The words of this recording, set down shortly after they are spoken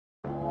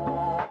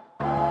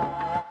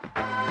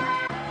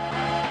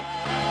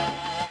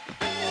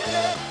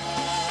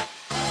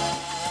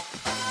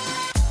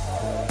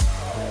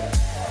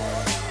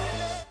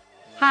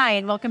Hi,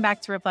 and welcome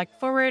back to Reflect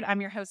Forward.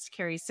 I'm your host,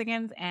 Carrie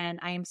Siggins, and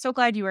I am so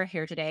glad you are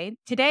here today.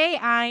 Today,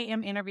 I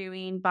am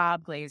interviewing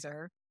Bob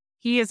Glazer.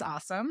 He is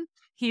awesome.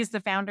 He is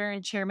the founder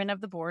and chairman of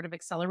the board of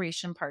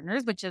Acceleration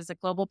Partners, which is a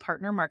global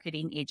partner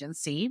marketing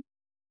agency.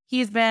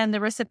 He's been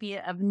the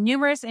recipient of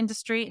numerous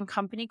industry and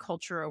company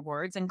culture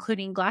awards,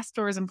 including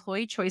Glassdoor's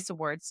Employee Choice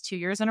Awards 2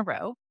 years in a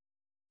row.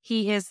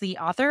 He is the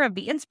author of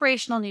the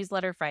inspirational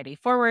newsletter Friday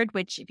Forward,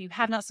 which if you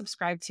have not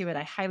subscribed to it,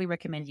 I highly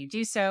recommend you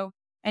do so,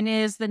 and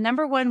is the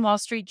 #1 Wall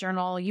Street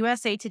Journal,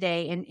 USA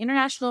Today, and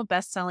international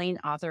best-selling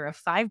author of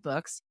 5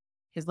 books.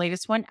 His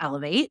latest one,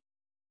 Elevate.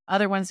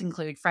 Other ones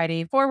include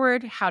Friday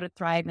Forward, How to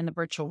Thrive in the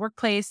Virtual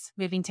Workplace,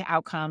 Moving to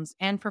Outcomes,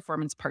 and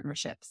Performance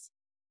Partnerships.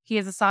 He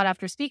is a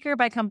sought-after speaker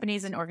by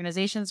companies and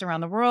organizations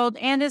around the world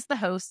and is the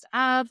host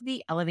of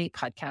the Elevate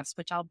podcast,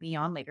 which I'll be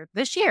on later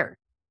this year.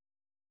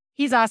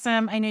 He's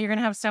awesome. I know you're going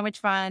to have so much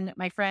fun.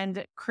 My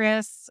friend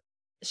Chris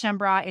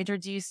Shembra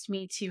introduced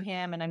me to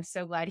him, and I'm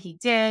so glad he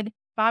did.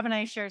 Bob and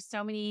I share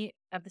so many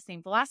of the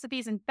same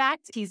philosophies. In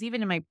fact, he's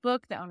even in my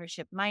book, The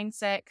Ownership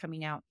Mindset,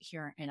 coming out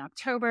here in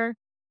October.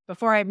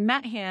 Before I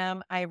met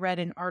him, I read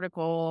an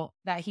article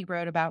that he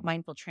wrote about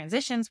mindful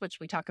transitions,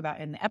 which we talk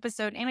about in the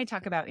episode and I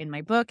talk about in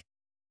my book.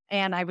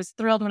 And I was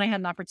thrilled when I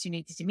had an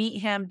opportunity to meet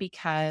him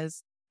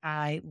because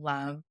I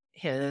love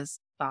his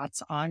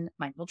thoughts on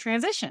mindful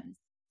transitions.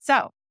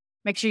 So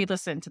make sure you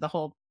listen to the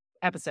whole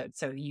episode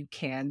so you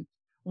can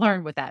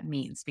learn what that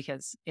means,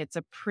 because it's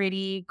a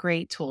pretty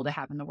great tool to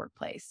have in the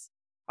workplace.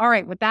 All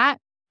right, with that,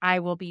 I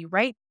will be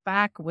right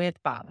back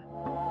with Bob.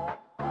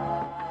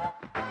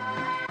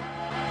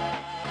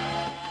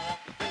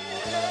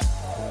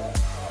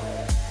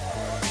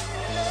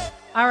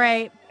 All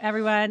right,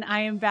 everyone, I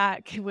am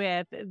back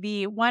with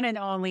the one and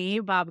only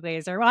Bob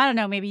Glazer. Well, I don't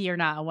know, maybe you're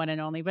not a one and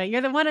only, but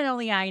you're the one and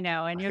only I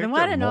know, and you're the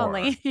one and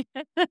only.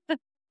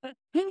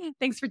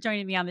 Thanks for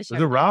joining me on the show.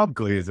 There's a Rob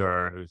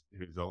Glazer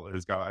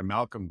who's got a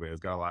Malcolm Glazer, who's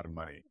got a lot of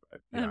money. But,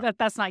 yeah.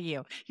 That's not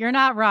you. You're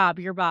not Rob.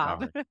 You're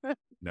Bob.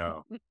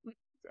 No,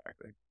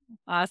 exactly.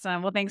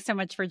 Awesome. Well, thanks so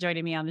much for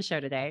joining me on the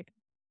show today.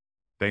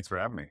 Thanks for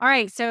having me. All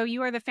right. So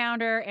you are the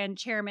founder and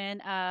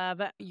chairman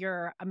of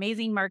your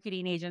amazing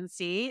marketing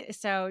agency.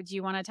 So do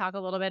you want to talk a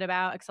little bit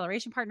about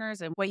Acceleration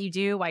Partners and what you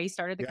do, why you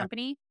started the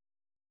company?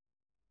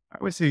 I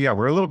would say,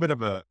 we're a little bit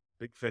of a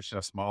big fish in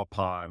a small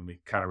pond.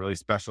 We kind of really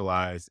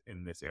specialize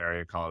in this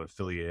area called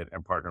affiliate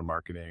and partner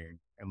marketing.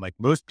 And like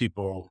most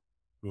people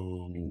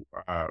who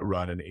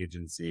run an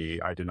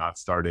agency, I did not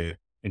start it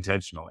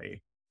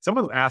intentionally.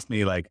 Someone asked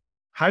me, like,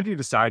 how did you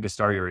decide to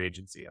start your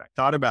agency? And I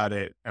thought about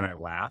it and I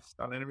laughed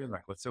on the interview. I'm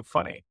like, what's so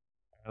funny?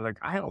 I was like,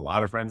 I have a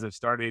lot of friends that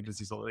started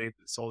agencies,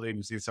 sold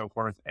agencies, and so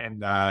forth. And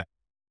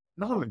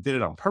none of them did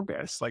it on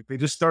purpose. Like they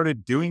just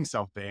started doing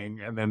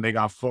something and then they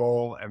got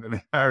full and then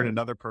they hired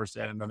another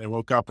person and then they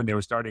woke up and they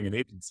were starting an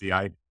agency.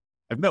 I've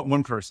met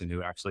one person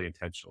who actually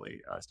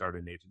intentionally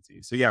started an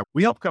agency. So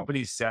we help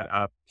companies set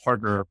up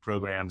partner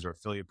programs or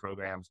affiliate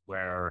programs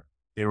where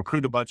they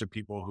recruit a bunch of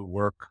people who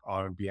work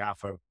on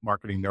behalf of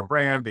marketing their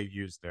brand. They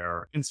use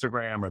their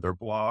Instagram or their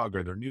blog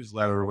or their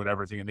newsletter or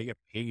whatever thing, and they get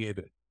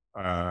paid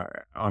on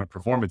a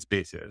performance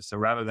basis. So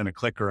rather than a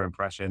click or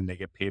impression, they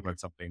get paid when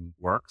something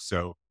works.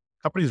 So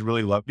companies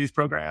really love these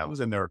programs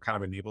and they're kind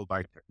of enabled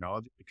by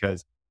technology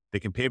because they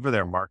can pay for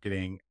their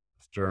marketing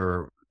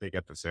after they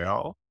get the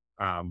sale.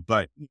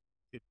 But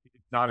it's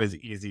not as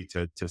easy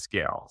to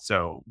scale.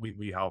 So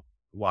we help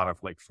a lot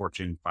of like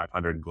Fortune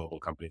 500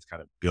 global companies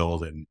kind of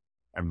build and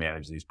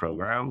manage these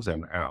programs,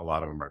 and a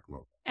lot of them are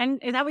global.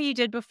 And is that what you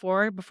did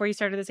before you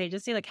started this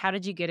agency? Like, how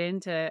did you get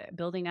into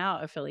building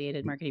out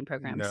affiliated marketing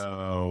programs?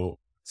 No.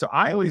 So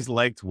I always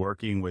liked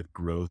working with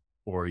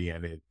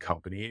growth-oriented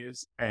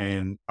companies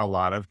and a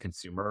lot of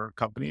consumer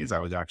companies. I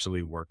was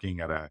actually working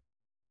at a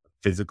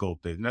physical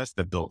business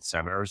that built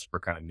centers for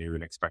kind of new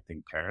and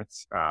expecting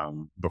parents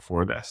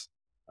before this.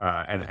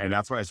 And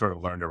that's when I sort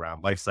of learned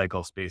around life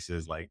cycle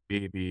spaces like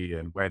baby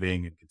and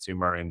wedding and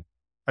consumer. And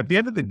at the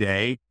end of the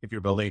day, if you're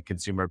building a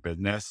consumer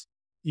business,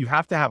 you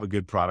have to have a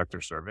good product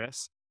or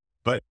service,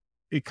 but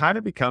it kind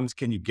of becomes,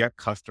 can you get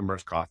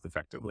customers cost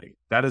effectively?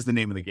 That is the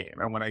name of the game.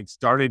 And when I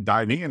started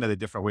diving into the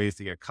different ways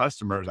to get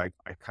customers, I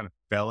kind of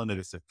fell into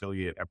this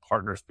affiliate and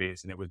partner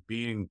space, and it was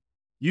being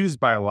used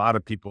by a lot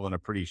of people in a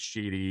pretty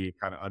shady,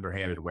 kind of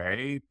underhanded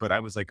way. But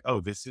I was like,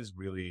 oh, this is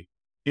really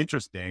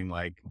interesting.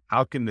 Like,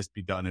 how can this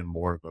be done in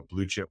more of a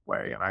blue chip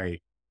way? And I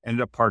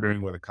ended up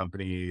partnering with a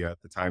company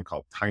at the time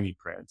called Tiny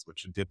Prints,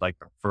 which did like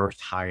the first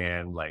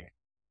high-end like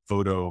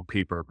photo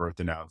paper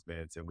birth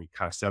announcements. And we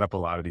kind of set up a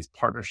lot of these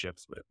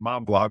partnerships with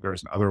mom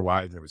bloggers and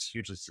otherwise. And it was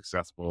hugely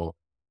successful.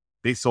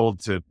 They sold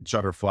to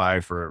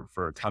Shutterfly for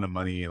a ton of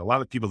money. And a lot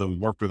of people that we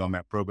worked with on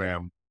that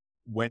program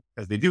went,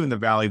 as they do in the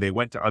Valley, they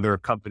went to other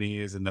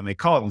companies and then they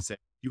called and said,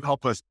 you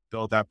help us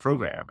build that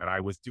program. And I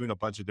was doing a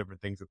bunch of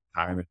different things at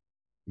the time. And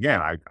again,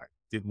 I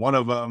did one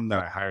of them, then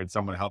I hired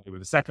someone to help me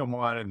with the second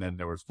one. And then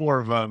there was 4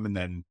 of them. And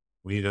then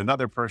we need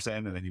another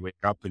person. And then you wake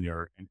up and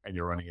you're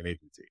running an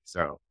agency.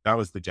 So that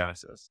was the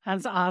genesis.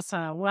 That's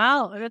awesome.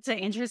 Well, that's an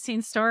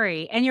interesting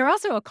story. And you're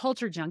also a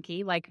culture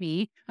junkie like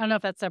me. I don't know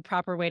if that's a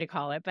proper way to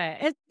call it,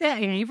 but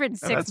you've written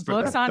And six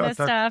books that, on that, this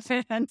that,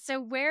 stuff. And so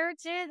where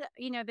did,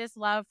 this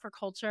love for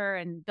culture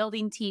and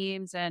building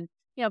teams and,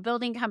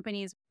 building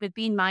companies with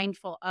being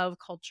mindful of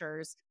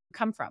cultures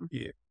come from?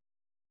 yeah.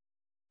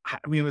 I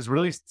mean, it was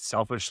really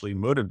selfishly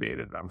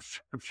motivated. I'm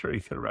sure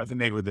you can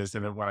resonate with this.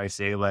 And then when I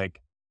say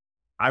like,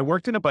 I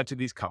worked in a bunch of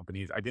these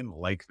companies. I didn't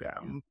like Yeah.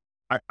 them.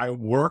 I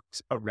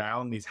worked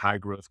around these high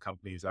growth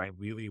companies. I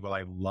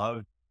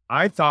loved,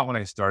 I thought when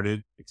I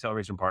started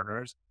Acceleration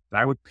Partners that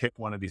I would pick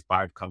one of these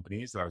 5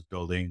 companies that I was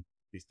building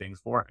these things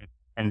for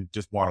and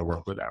just want to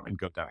work with them and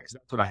go down because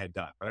that's what I had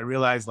done. But I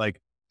realized like,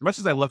 as much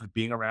as I loved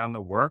being around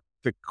the work,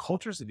 the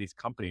cultures of these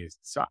companies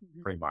sucked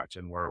Mhm. pretty much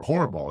and were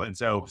horrible. And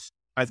so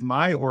as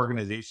my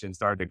organization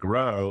started to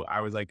grow,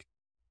 I was like,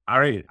 all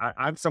right,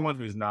 I'm someone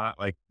who's not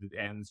like the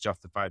ends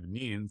justify the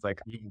means.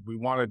 Like we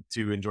wanted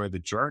to enjoy the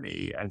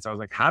journey. And so I was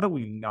like, how do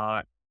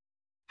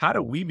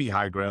we be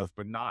high growth,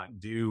 but not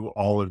do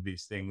all of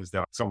these things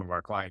that some of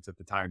our clients at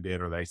the time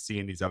did, or that I see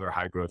in these other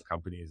high growth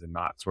companies and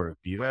not sort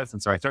of be this.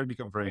 And so I started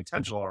becoming very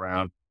intentional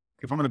around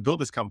if I'm going to build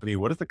this company,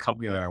 what is the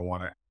company that I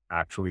want to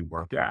actually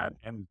work at?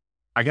 And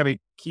I got to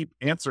keep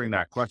answering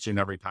that question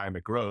every time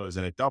it grows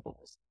and it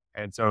doubles.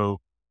 And so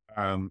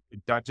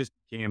that just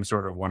became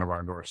sort of one of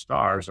our North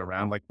Stars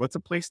around like, what's a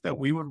place that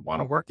we would want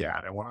to work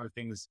at? And one of the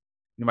things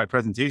in my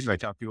presentation, I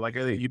tell people like,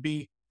 hey, you'd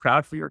be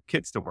proud for your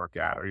kids to work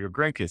at or your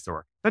grandkids to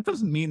work. That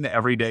doesn't mean that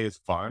every day is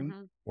fun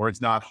Mhm. or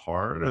it's not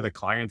hard or the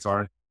clients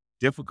aren't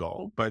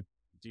difficult, but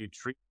do you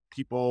treat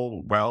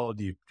people well?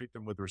 Do you treat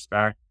them with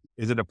respect?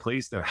 Is it a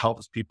place that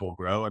helps people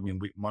grow? I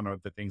mean, one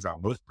of the things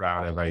I'm most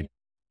proud of,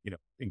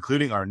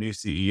 including our new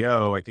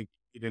CEO, I think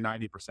 80 to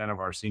 90% of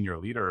our senior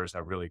leaders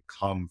have really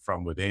come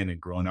from within and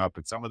grown up.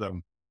 And some of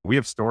them, we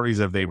have stories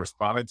of they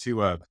responded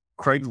to a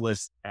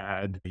Craigslist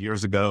ad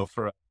years ago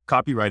for a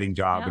copywriting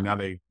job, and Yeah. now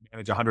they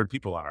manage 100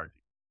 people on our team.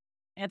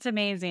 It's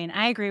amazing.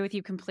 I agree with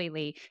you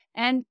completely.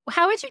 And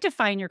how would you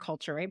define your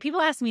culture, right?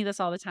 People ask me this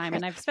all the time,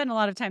 and I've spent a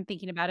lot of time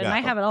thinking about it, and Yeah. I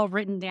have it all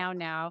written down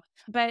now.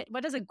 But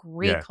what does a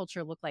great Yeah.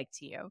 culture look like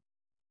to you?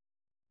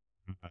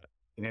 I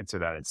can answer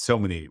that in so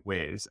many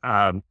ways.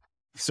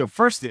 So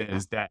first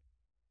is that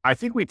I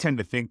think we tend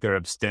to think they're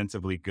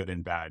ostensibly good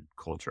and bad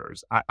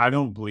cultures. I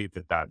don't believe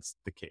that that's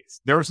the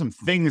case. There are some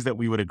things that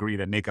we would agree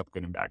that make up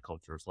good and bad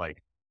cultures,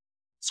 like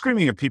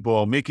screaming at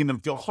people, making them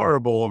feel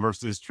horrible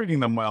versus treating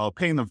them well,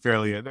 paying them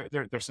fairly.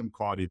 There's some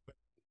quality. But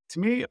to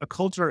me, a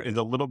culture is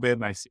a little bit,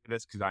 and I see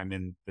this because I'm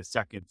in the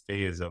second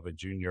phase of a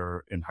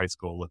junior in high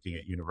school looking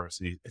at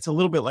university. It's a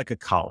little bit like a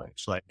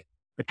college. Like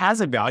it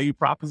has a value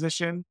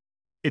proposition.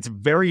 It's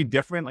very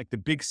different. Like the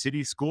big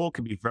city school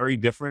can be very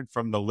different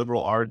from the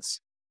liberal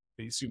arts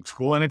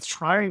school. And it's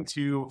trying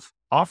to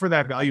offer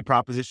that value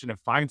proposition and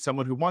find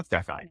someone who wants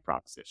that value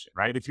proposition,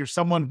 right? If you're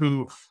someone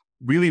who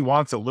really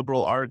wants a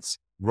liberal arts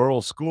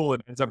rural school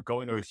and ends up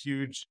going to a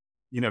huge,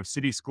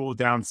 city school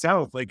down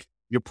south, like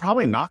you're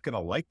probably not going to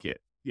like it.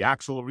 The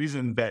actual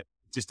reason that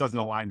just doesn't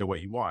align to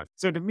what you want.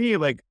 So to me,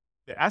 like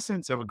the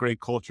essence of a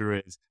great culture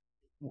is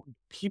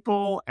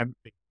people and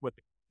what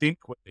they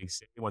think, what they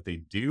say, what they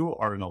do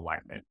are in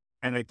alignment.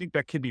 And I think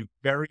that can be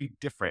very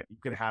different. You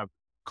could have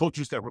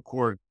cultures that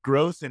record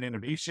growth and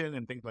innovation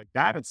and things like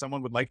that. And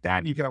someone would like that.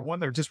 And you can have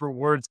one that just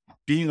rewards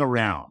being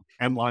around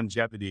and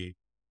longevity,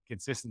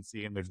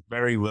 consistency, and there's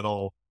very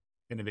little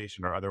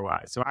innovation or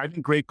otherwise. So I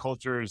think great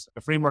cultures,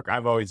 the framework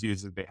I've always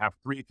used is they have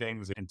 3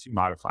 things and 2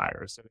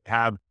 modifiers. So they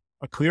have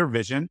a clear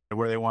vision of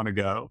where they want to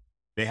go.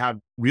 They have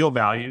real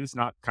values,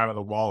 not kind of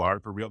the wall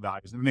art, but real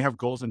values. And then they have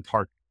goals and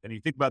targets. And you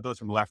think about those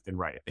from left and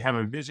right. They have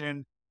a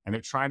vision and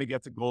they're trying to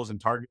get to goals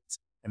and targets.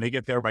 And they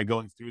get there by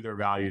going through their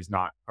values,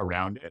 not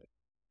around it.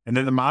 And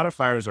then the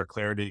modifiers are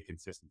clarity and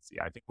consistency.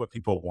 I think what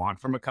people want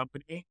from a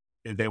company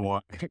is they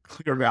want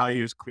clear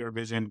values, clear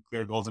vision,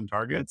 clear goals and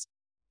targets.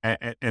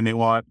 And they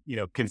want,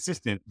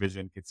 consistent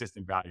vision,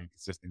 consistent value,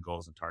 consistent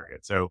goals and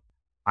targets. So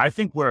I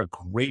think we're a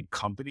great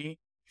company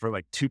for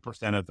like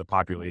 2% of the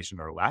population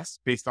or less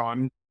based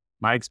on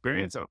my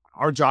experience. So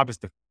our job is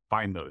to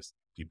find those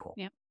people.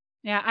 Yeah.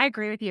 Yeah, I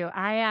agree with you.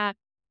 I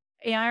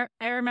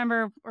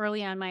remember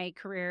early on my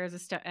career as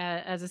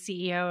a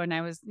CEO, and I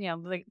was,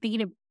 like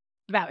thinking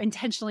about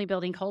intentionally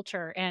building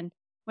culture. And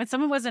when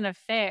someone wasn't a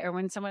fit, or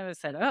when someone was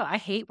said, "Oh, I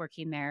hate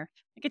working there,"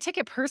 I could take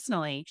it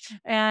personally.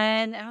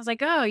 And I was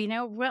like, "Oh,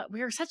 well,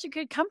 we're such a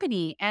good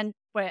company." And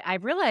what I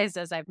realized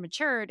as I've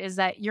matured is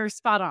that you're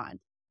spot on.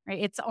 Right.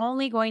 It's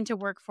only going to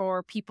work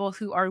for people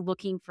who are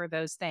looking for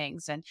those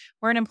things. And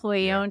we're an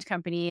employee Yeah. owned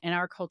company, and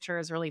our culture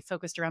is really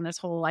focused around this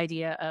whole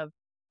idea of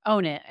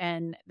own it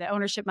and the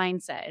ownership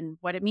mindset and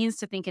what it means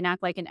to think and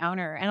act like an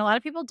owner. And a lot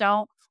of people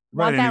don't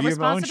Right. want And if that you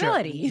have ownership,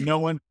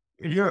 responsibility.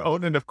 if you're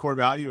owning a core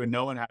value and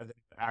no one has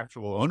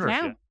actual Yeah.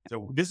 ownership.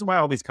 So this is why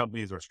all these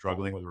companies are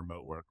struggling with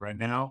remote work right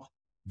now.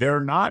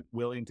 They're not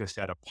willing to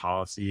set a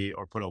policy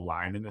or put a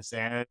line in the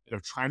sand. They're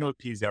trying to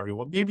appease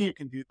everyone. Maybe you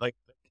can do like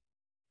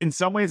in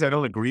some ways, I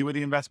don't agree with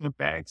the investment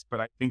banks, but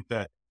I think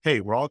that,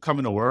 hey, we're all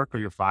coming to work or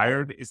you're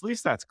fired. At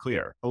least that's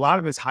clear. A lot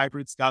of this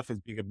hybrid stuff is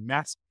being a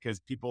mess because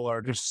people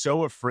are just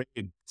so afraid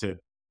to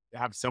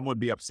have someone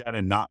be upset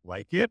and not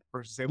like it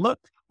versus say, look,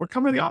 we're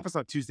coming to the office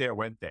on Tuesday or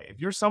Wednesday. If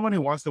you're someone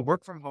who wants to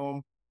work from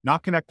home,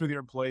 not connect with your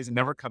employees and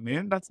never come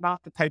in, that's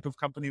not the type of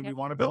company we Yep.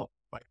 want to build.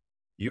 Like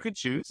you can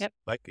choose, Yep.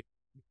 like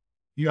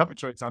you have a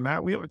choice on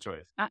that. We have a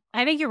choice.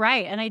 I think you're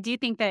right. And I do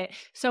think that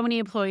so many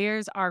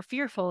employers are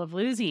fearful of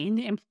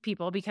losing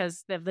people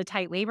because of the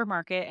tight labor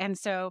market. And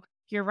so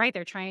you're right.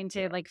 They're trying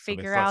to Yeah. like So they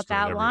figure out frustrate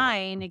that everyone.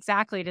 line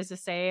exactly just to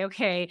say,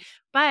 okay,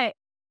 but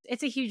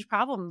it's a huge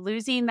problem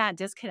losing that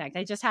disconnect.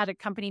 I just had a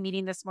company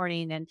meeting this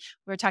morning and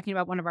we were talking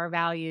about one of our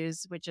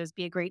values, which is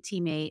be a great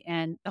teammate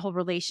and the whole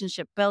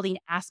relationship building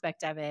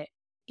aspect of it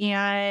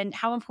and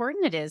how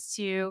important it is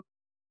to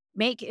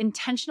make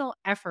intentional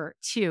effort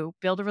to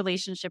build a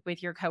relationship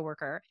with your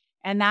coworker.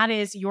 And that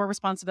is your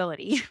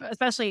responsibility,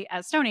 especially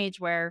at Stone Age,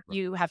 where Right.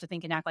 you have to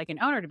think and act like an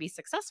owner to be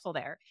successful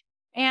there.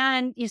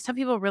 And some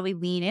people really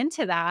lean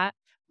into that,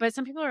 but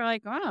some people are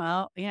like,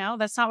 oh, well,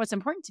 that's not what's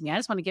important to me. I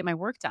just want to get my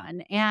work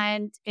done.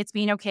 And it's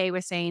being okay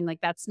with saying, like,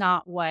 that's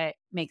not what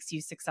makes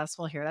you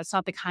successful here. That's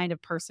not the kind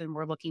of person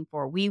we're looking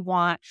for. We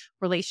want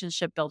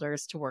relationship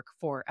builders to work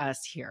for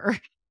us here.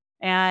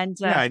 And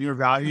Yeah, and your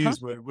uh-huh,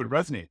 values would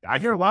resonate. I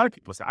hear a lot of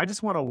people say, "I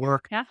just want to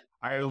work." yeah,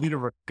 I had a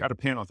leader got a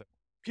panel that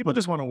people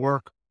just want to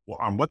work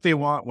on what they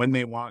want, when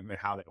they want, and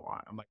how they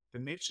want. I'm like,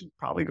 then they should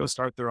probably go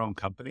start their own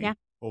yeah. company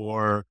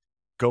or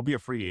go be a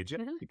free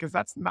agent Mhm. because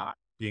that's not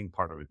being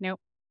part of it. Nope.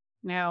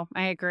 No,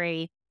 I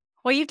agree.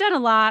 Well, you've done a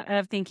lot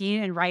of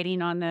thinking and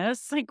writing on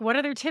this. Like, what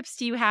other tips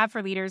do you have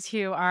for leaders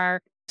who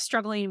are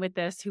struggling with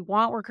this, who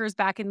want workers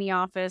back in the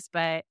office,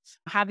 but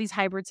have these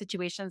hybrid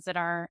situations that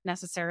aren't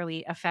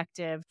necessarily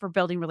effective for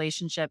building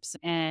relationships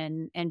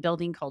and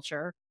building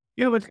culture?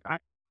 Yeah, look,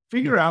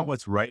 figure out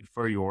what's right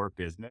for your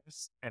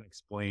business and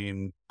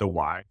explain the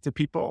why to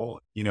people.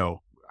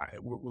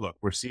 Look,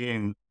 we're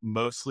seeing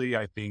mostly,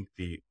 I think,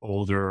 the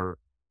older,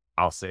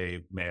 I'll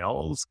say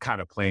males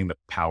kind of playing the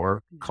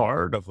power Mhm.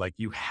 card of like,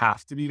 you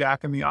have to be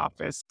back in the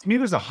office. To me,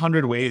 there's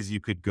 100 ways you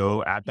could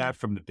go at Yeah. that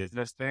from the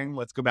business thing.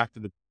 Let's go back to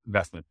the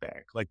investment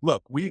bank. Like,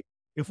 look,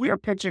 if we are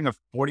pitching a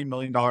 $40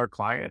 million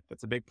client,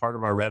 that's a big part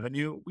of our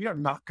revenue. We are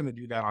not going to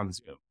do that on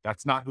Zoom.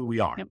 That's not who we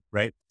are, Yep.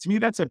 right? To me,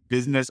 that's a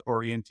business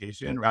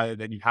orientation rather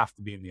than you have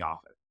to be in the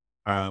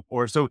office.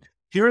 Or so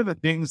here are the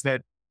things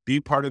that be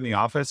part of the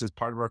office is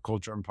part of our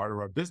culture and part of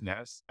our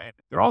business. And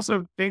there are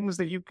also things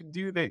that you can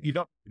do that you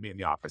don't have to be in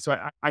the office.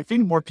 So I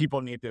think more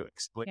people need to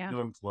explain Yeah. to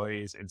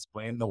employees,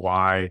 explain the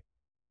why.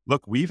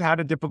 Look, we've had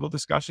a difficult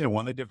discussion.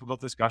 One of the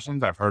difficult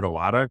discussions I've heard a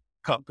lot of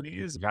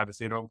companies have had to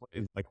say to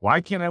employees, like, why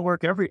can't I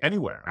work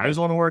anywhere? I Right. just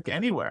want to work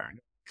anywhere.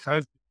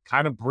 Because it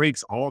kind of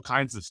breaks all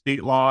kinds of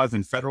state laws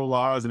and federal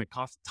laws, and it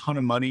costs a ton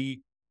of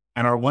money.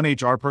 And our one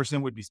HR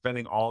person would be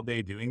spending all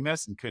day doing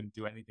this and couldn't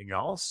do anything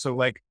else. So,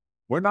 like,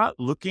 we're not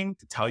looking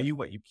to tell you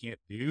what you can't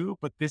do,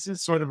 but this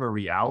is sort of a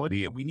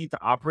reality and we need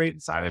to operate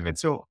inside of it.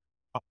 So,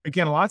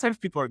 again, a lot of times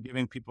people are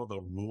giving people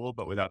the rule,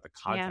 but without the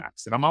Yeah.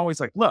 context. And I'm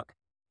always like, look,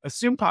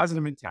 assume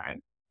positive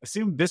intent,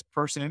 assume this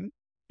person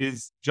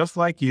is just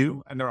like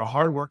you and they're a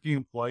hardworking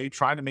employee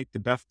trying to make the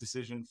best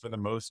decision for the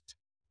most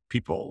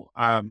people.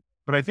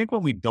 But I think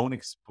when we don't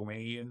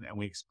explain and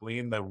we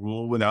explain the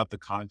rule without the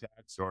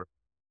context, or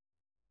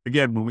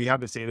again, when we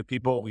have to say to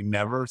people, we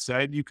never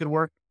said you could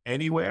work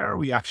anywhere.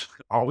 We actually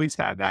always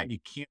had that. You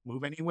can't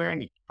move anywhere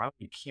and you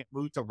probably can't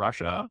move to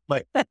Russia.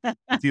 Like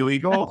it's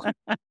illegal.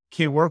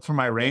 Can't work from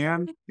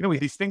Iran.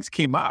 These things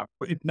came up.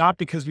 It's not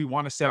because we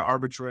want to set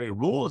arbitrary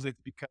rules.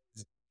 It's because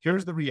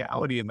here's the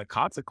reality and the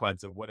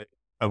consequence of what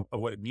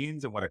it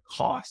means and what it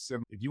costs.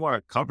 And if you want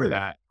to cover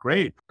that,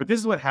 great. But this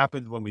is what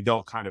happens when we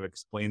don't kind of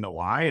explain the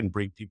why and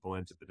bring people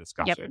into the Yep.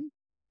 discussion.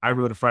 I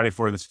wrote a Friday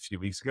for this a few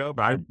weeks ago,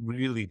 but I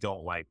really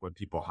don't like when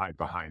people hide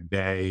behind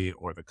they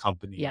or the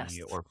company Yes.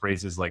 or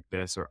phrases like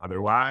this or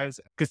otherwise.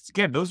 Because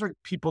again, those are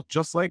people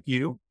just like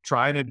you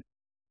trying to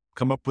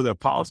come up with a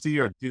policy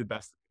or do the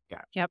best they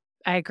can. Yep,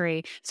 I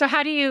agree. So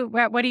how do you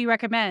what do you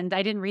recommend?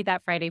 I didn't read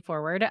that Friday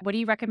Forward. What do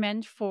you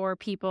recommend for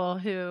people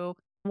who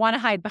wanna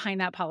hide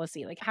behind that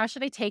policy? Like, how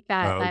should I take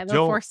Uh, the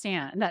don't forced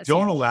stand that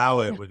don't stance?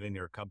 allow it Yeah. within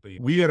your company.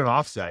 We had an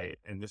offsite,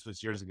 and this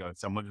was years ago, and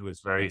someone who was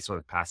very sort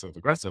of passive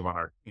aggressive on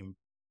our team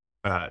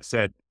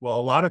said, "Well,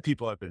 a lot of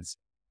people have been the,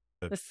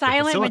 The the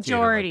silent facilitator, like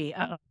majority.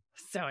 Oh,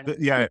 so annoying.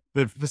 yeah,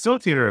 the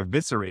facilitator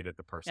eviscerated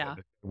the Yeah,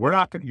 person. We're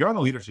not. You're on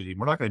the leadership team.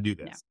 We're not going to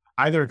do no. this.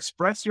 Either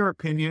express your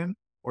opinion."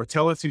 Or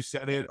tell us who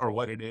said it or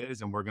what it is,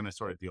 and we're going to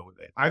sort of deal with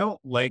it. I don't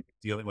like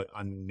dealing with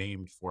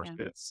unnamed Yeah,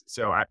 forces.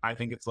 So I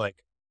think it's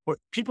like, but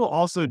people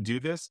also do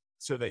this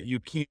so that you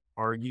can't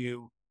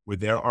argue with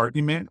their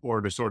argument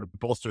or to sort of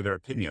bolster their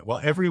opinion. Well,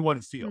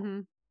 everyone feels.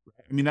 mhm,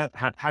 I mean,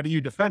 how do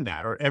you defend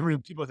that? Or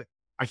people say,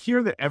 I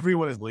hear that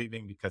everyone is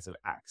leaving because of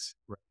X.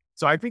 Right?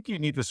 So I think you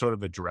need to sort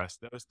of address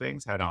those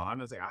things head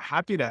on. It's like, I'm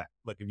happy to,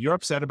 like, if you're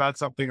upset about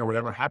something or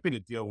whatever, happy to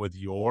deal with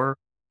your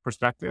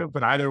perspective,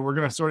 but either we're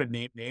going to sort of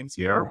name names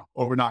here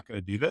or we're not going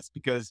to do this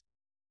because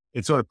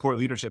it's sort of poor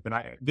leadership.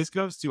 And this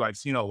goes to, I've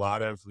seen a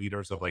lot of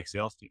leaders of like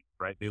sales teams,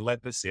 right? They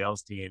let the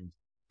sales team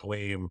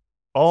blame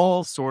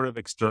all sort of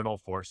external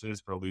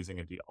forces for losing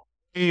a deal.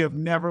 They have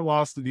never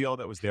lost a deal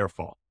that was their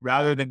fault,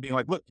 rather than being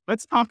like, look,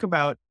 let's talk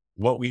about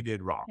what we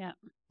did wrong. Yeah.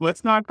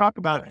 Let's not talk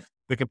about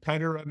the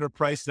competitor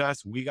underpriced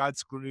us. We got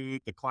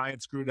screwed. The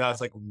client screwed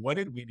us. Like, what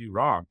did we do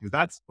wrong? Because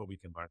that's what we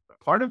can learn from.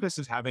 Part of this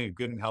is having a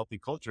good and healthy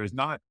culture is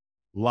not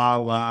la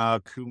la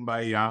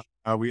kumbaya.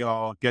 We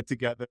all get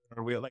together.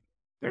 We like,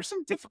 there's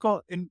some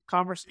difficult in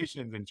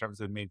conversations in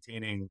terms of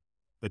maintaining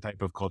the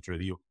type of culture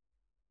that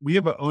we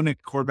have a own a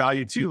core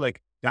value too.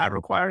 Like that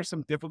requires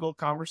some difficult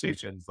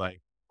conversations,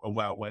 like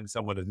about when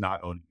someone is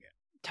not owning it.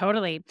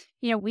 Totally.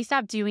 We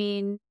stopped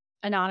doing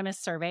anonymous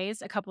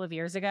surveys a couple of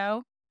years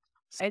ago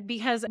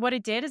because what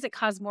it did is it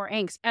caused more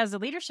angst. As a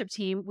leadership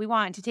team, we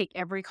want to take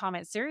every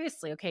comment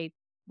seriously. Okay,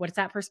 what's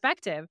that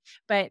perspective?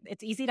 But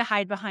it's easy to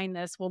hide behind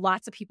this. Well,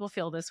 lots of people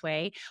feel this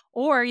way.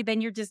 Or then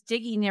you're just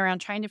digging around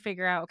trying to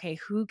figure out, okay,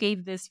 who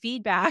gave this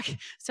feedback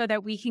so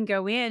that we can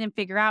go in and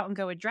figure out and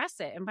go address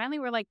it. And finally,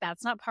 we're like,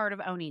 that's not part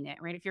of owning it,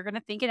 right? If you're going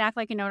to think and act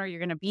like an owner, you're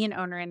going to be an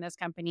owner in this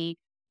company.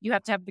 You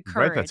have to have the Right.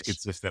 courage. That's Yeah.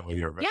 consistent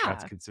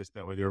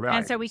with your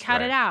And so we values.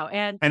 cut it Right. out.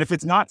 And And if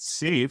it's not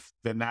safe,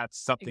 then that's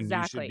something you should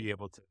exactly. be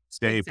able to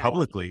say Exactly.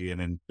 publicly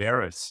and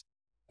embarrass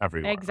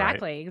everyone. Right.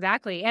 Exactly,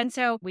 exactly. And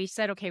so we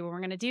said, okay, well, we're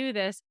going to do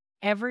this.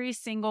 Every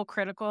single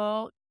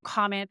critical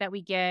comment that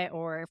we get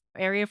or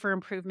area for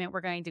improvement,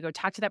 we're going to go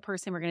talk to that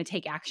person. We're going to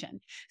take action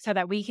so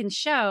that we can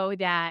show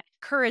that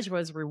courage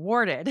was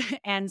rewarded.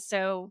 And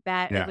so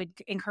that it Yeah. would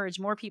encourage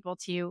more people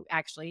to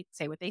actually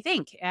say what they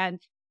think. And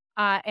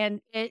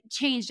it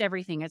changed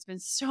everything. It's been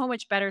so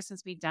much better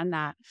since we've done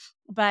that.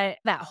 But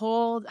that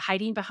whole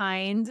hiding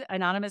behind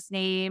anonymous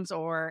names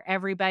or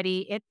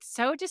everybody, it's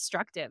so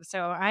destructive.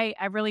 So I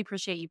really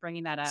appreciate you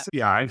bringing that up. So,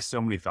 yeah, I have so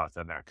many thoughts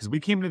on that because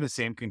we came to the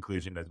same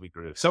conclusion as we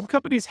grew. Some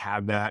companies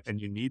have that, and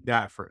you need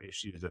that for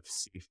issues of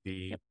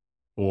safety Yep.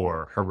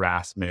 or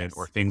harassment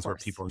or Yes, of things where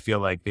course. people feel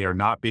like they are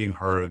not being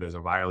heard. There's a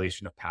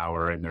violation of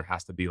power, and there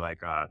has to be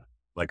like a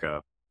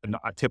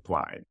tip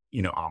line,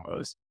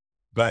 almost.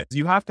 But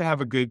you have to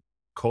have a good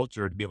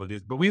culture to be able to do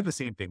this. But we have the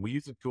same thing. We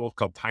use a tool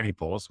called Tiny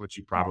Pulse, which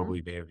you Mhm.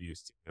 probably may have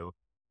used too.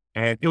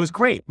 And it was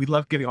great. We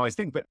love getting all these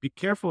things, but be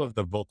careful of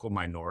the vocal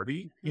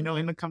minority, Mhm.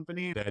 in the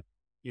company that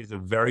is a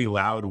very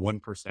loud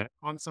 1%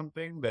 on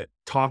something that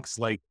talks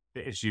like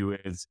the issue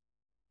is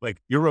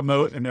like you're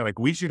remote and they're like,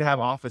 we should have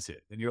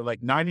offices. And you're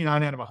like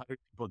 99 out of 100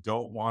 people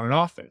don't want an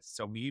office.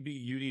 So maybe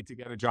you need to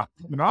get a job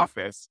in an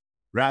office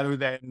rather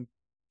than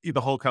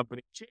the whole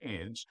company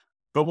change.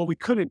 But what we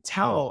couldn't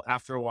tell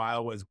after a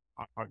while was,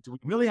 do we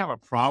really have a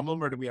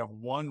problem or do we have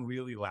one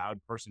really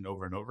loud person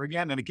over and over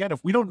again? And again,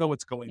 if we don't know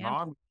what's going Yeah.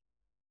 on,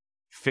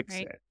 fix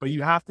Right. it. But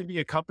you have to be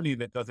a company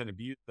that doesn't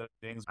abuse the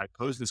things. I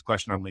posed this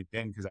question on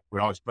LinkedIn because it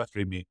would always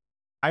frustrate me.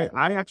 I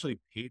actually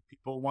paid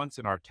people once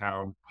in our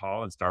town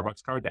hall and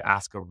Starbucks card to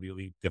ask a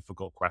really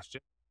difficult question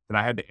that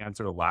I had to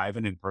answer live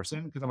and in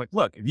person because I'm like,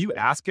 look, if you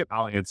ask it,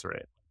 I'll answer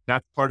it.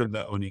 That's part of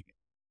the owning it.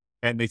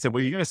 And they said,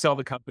 well, you're going to sell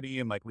the company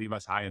and like leave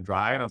us high and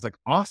dry. And I was like,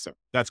 awesome.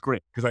 That's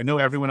great. Because I know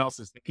everyone else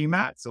is thinking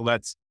that. So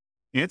let's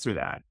answer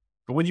that.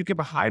 But when you get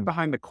hide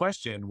behind the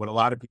question, what a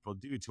lot of people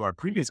do to our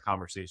previous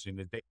conversation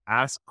is they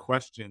ask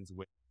questions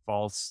with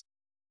false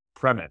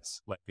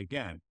premise. Like,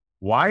 again,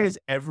 why is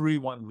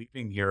everyone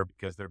leaving here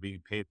because they're being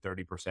paid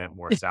 30%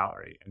 more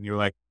salary? And you're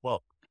like,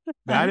 well, I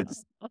that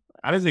is,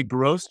 that is a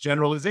gross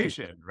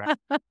generalization, right?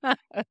 know.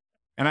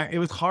 And it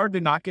was hard to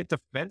not get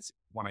defensive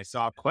when I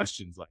saw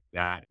questions like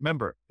that.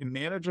 Remember,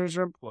 managers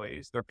are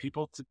employees, they're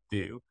people to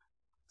do.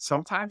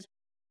 Sometimes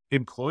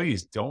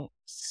employees don't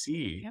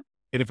see. Yep.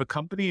 And if a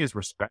company is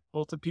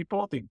respectful to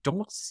people, they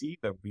don't see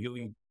the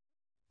really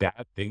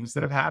bad things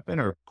that have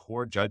happened or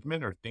poor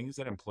judgment or things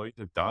that employees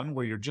have done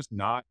where you're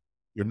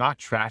not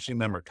trashing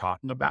them or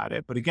talking about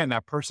it. But again,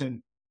 that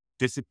person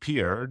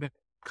disappeared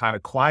kind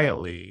of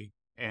quietly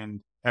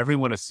and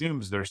everyone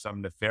assumes there's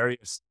some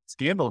nefarious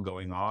scandal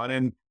going on.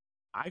 And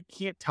I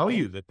can't tell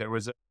you that there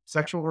was a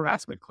sexual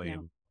harassment Yeah.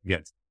 claim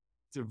against.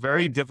 It's a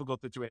very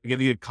difficult situation.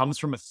 Again, it comes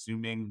from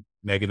assuming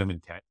negative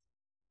intent.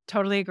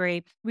 Totally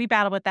agree. We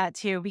battle with that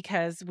too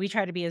because we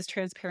try to be as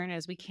transparent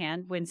as we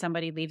can when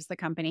somebody leaves the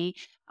company.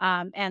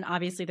 And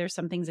obviously, there's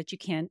some things that you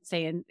can't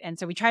say, and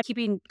so we try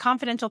keeping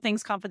confidential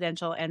things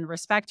confidential and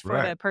respect for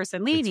Right. the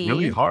person It's really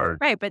leaving, hard.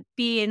 right? But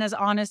being as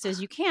honest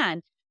as you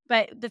can.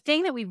 But the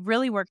thing that we've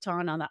really worked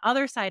on the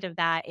other side of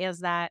that is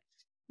that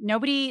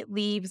nobody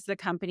leaves the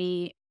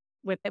company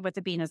with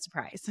it being a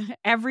surprise.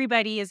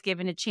 Everybody is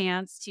given a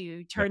chance to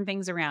Yeah. turn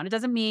things around. It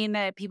doesn't mean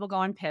that people go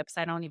on pips.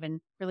 I don't even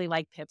really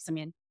like pips. I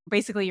mean,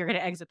 basically you're going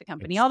to exit the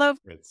company. Although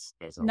It's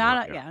doesn't work.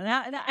 not, Yeah.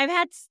 yeah, I've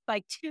had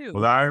like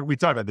Well, two. we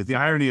talked about this. The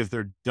irony is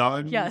they're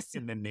done Yes,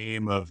 in the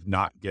name of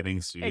not getting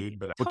sued,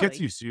 but what gets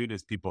totally. you sued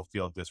is people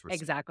feel disrespected,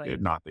 Exactly.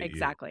 not that you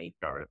Exactly.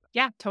 got it.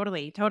 Yeah,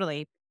 totally.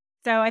 Totally.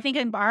 So I think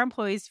our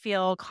employees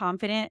feel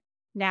confident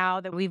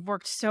now that we've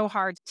worked so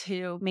hard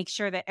to make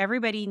sure that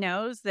everybody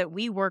knows that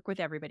we work with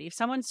everybody. If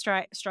someone's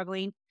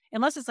struggling,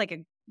 unless it's like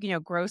a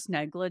gross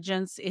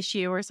negligence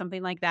issue or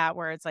something like that,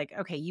 where it's like,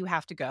 okay, you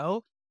have to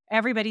go.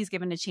 Everybody's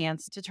given a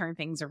chance to turn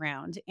things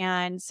around.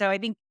 And so I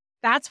think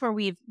that's where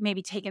we've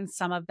maybe taken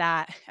some of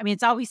that. I mean,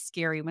 it's always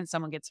scary when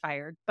someone gets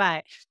fired,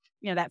 but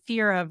that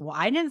fear of, well,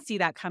 I didn't see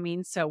that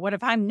coming. So what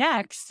if I'm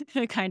next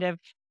kind of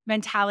Yeah.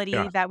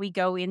 mentality that we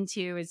go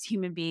into as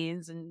human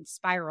beings and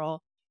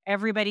spiral.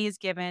 Everybody is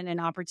given an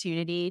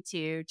opportunity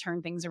to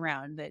turn things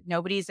around, that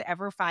nobody's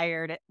ever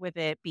fired with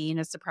it being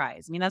a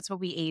surprise. I mean, that's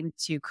what we aim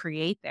to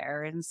create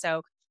there. And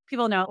so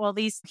people know, well, at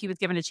least he was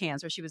given a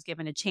chance or she was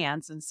given a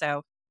chance. And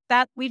so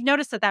that we've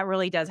noticed that that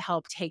really does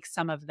help take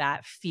some of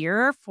that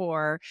fear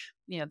for,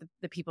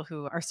 the people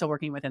who are still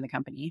working within the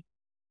company.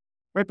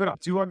 Right. But I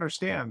do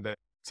understand that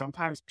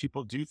sometimes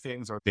people do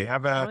things or they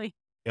have a Totally.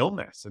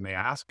 illness and they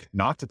ask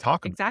not to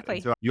talk about it. And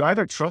Exactly. so you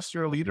either trust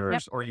your Yep.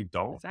 leaders or you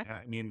don't. Exactly.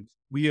 I mean,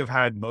 we have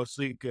had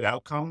mostly good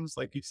outcomes.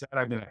 Like you said,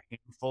 I've been a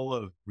handful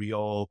of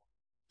real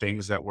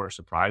things that were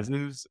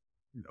surprises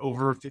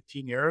over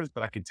 15 years,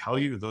 but I can tell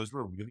you those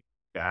were really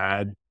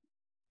bad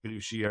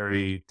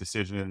fiduciary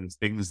decisions,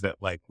 things that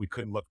like we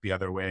couldn't look the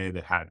other way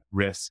that had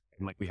risk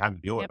and like we had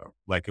to deal with Yep. them.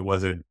 Like there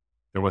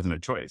wasn't a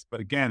choice. But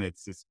again,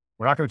 it's just,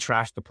 we're not going to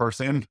trash the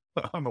person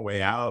on the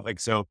way out. Like,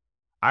 so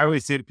I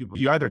always say to people,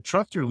 you either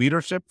trust your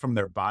leadership from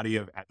their body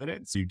of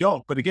evidence, you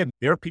don't. But again,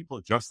 they're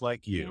people just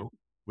like Yeah. you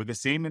with the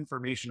same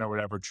information or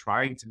whatever,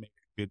 trying to make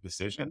a good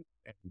decision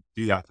and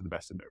do that to the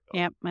best of their ability.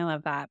 Yep. I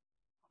love that.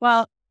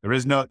 Well, There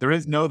is no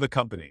the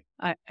company.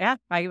 yeah,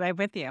 I'm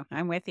with you.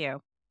 I'm with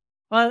you.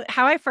 Well,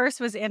 how I first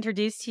was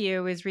introduced to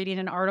you was reading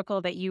an article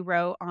that you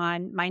wrote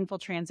on mindful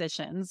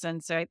transitions.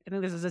 And so I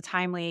think this is a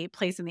timely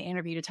place in the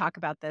interview to talk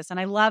about this. And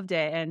I loved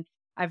it. And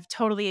I've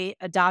totally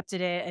adopted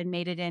it and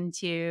made it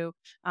into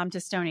to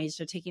Stone Age.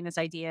 So taking this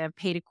idea of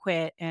pay to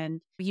quit,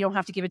 and you don't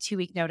have to give a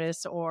 2-week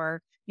notice,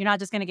 or you're not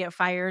just going to get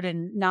fired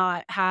and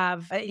not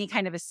have any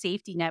kind of a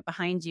safety net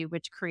behind you,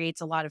 which creates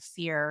a lot of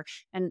fear.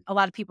 And a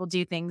lot of people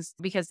do things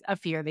because of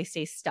fear, they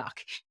stay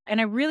stuck. And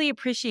I really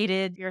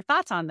appreciated your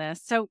thoughts on this.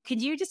 So,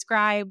 could you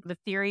describe the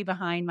theory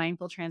behind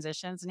mindful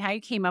transitions and how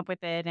you came up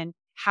with it and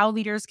how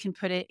leaders can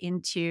put it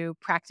into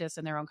practice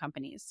in their own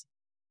companies?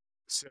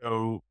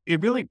 So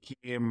it really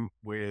came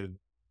with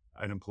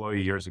an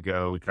employee years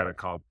ago. We kind of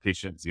called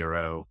Patient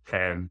Zero,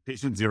 and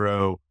Patient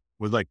Zero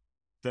was like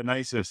the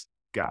nicest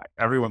guy.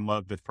 Everyone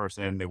loved this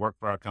person. They worked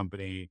for our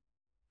company.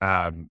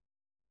 Um,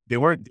 they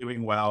weren't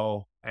doing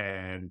well,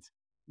 and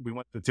we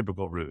went the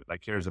typical route.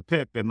 Like, here's a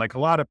PIP, and like a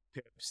lot of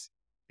PIPs,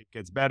 it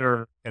gets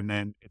better, and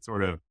then it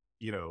sort of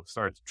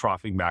starts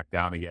troughing back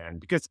down again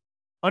because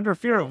under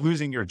fear of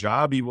losing your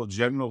job, you will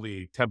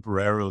generally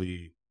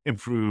temporarily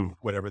improve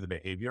whatever the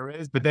behavior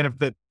is. But then if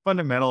the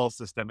fundamental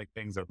systemic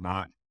things are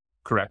not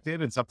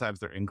corrected, and sometimes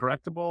they're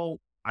incorrectable,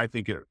 I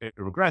think it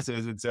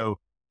regresses. And so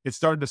it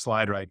started to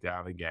slide right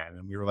down again.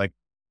 And we were like,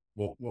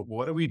 well,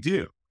 what do we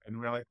do? And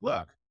we are like,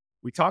 look,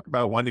 we talk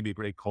about wanting to be a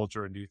great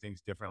culture and do things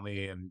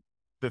differently. And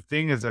the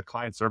thing is, a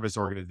client service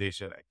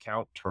organization,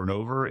 account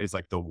turnover is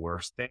like the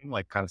worst thing,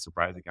 like kind of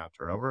surprise account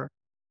turnover.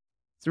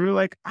 So we were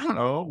like, I don't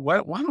know, why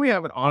don't we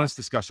have an honest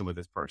discussion with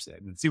this person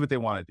and see what they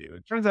want to do?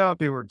 It turns out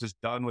they were just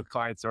done with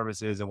client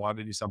services and wanted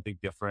to do something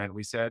different.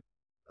 We said,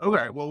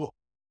 okay, well,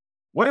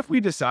 what if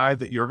we decide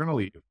that you're going to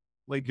leave?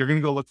 Like, you're going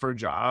to go look for a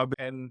job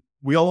and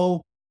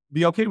we'll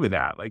be okay with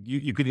that. Like,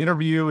 you could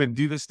interview and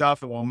do this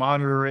stuff and we'll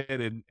monitor it.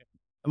 And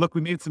look, we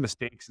made some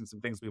mistakes and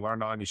some things we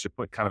learned on. You should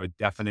put kind of a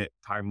definite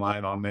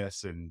timeline on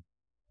this and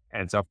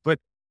stuff. But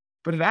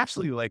it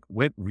actually like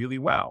went really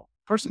well.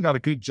 Person got a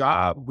good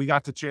job. We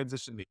got to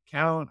transition the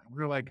account.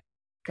 We were like,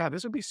 God,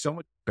 this would be so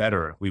much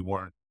better if we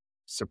weren't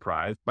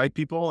surprised by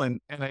people. And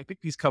I think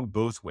these come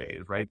both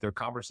ways, right? They're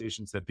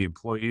conversations that the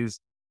employees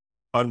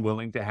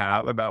unwilling to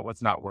have about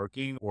what's not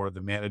working, or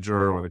the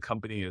manager or the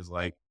company is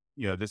like,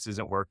 this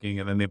isn't working.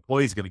 And then the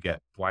employee's going to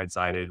get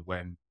blindsided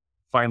when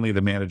finally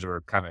the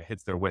manager kind of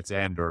hits their wits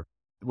end or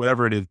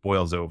whatever it is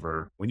boils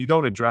over. When you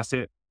don't address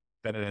it,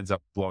 then it ends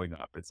up blowing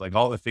up. It's like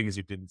all the things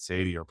you didn't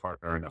say to your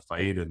partner in a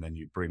fight, and then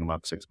you bring them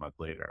up 6 months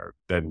later,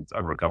 then it's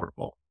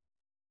unrecoverable.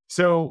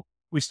 So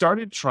we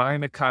started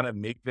trying to kind of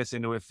make this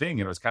into a thing.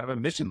 And it was kind of a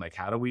mission. Like,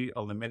 how do we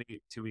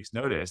eliminate 2 weeks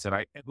notice? And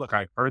I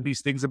heard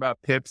these things about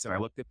PIPs and I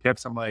looked at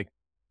PIPs.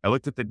 I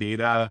looked at the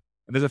data,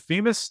 and there's a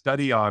famous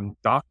study on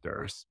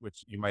doctors,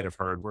 which you might have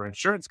heard, where an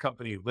insurance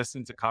company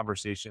listened to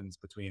conversations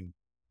between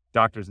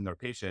doctors and their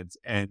patients.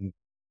 And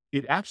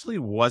it actually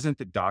wasn't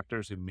the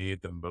doctors who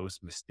made the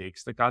most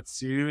mistakes that got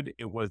sued.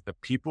 It was the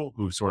people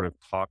who sort of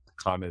talked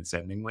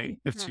condescendingly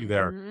to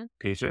their Mhm.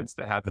 patients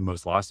that had the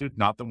most lawsuits,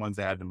 not the ones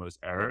that had the most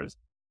errors.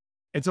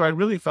 And so I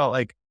really felt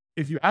like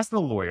if you ask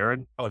the lawyer,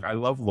 and look, I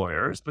love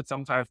lawyers, but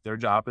sometimes their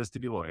job is to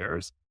be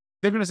lawyers.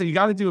 They're going to say, you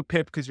got to do a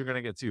PIP because you're going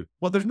to get sued.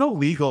 Well, there's no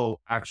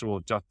legal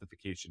actual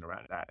justification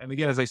around that. And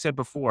again, as I said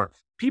before,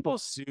 people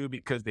sue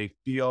because they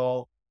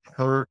feel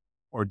hurt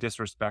or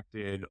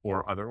disrespected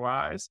or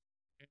otherwise.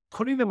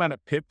 Putting them on a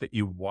PIP that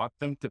you want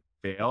them to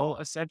fail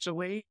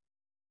essentially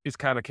is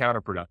kind of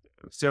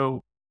counterproductive.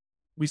 So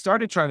we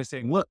started trying to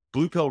say, look,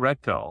 blue pill,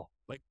 red pill,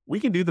 like we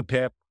can do the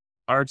PIP.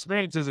 our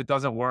experience is it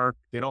doesn't work.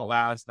 They don't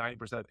last.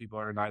 90% of people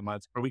are in 9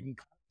 months, or we can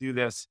do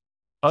this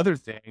other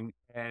thing.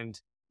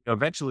 And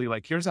eventually,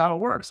 like, here's how it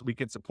works. We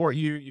can support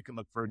you. You can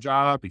look for a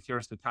job.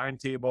 Here's the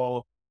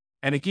timetable.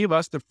 And it gave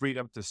us the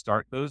freedom to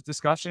start those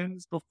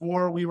discussions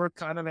before we were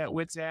kind of at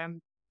wit's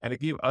end. And it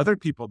gave other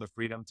people the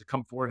freedom to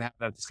come forward and have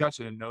that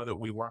discussion and know that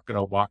we weren't going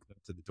to walk them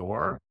to the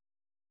door.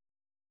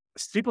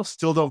 People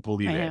still don't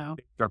believe I it. know.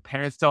 Their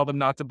parents tell them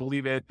not to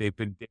believe it. They've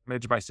been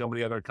damaged by so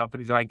many other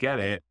companies, and I get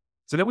it.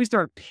 So then we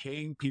start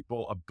paying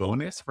people a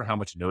bonus for how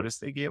much notice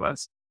they gave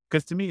us.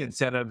 Because to me,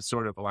 incentives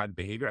sort of align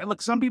behavior. And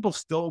look, some people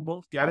still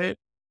won't get it.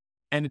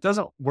 And it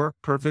doesn't work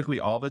perfectly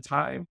all the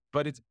time,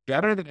 but it's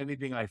better than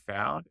anything I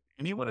found.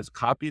 Anyone who's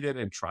copied it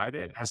and tried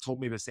it has told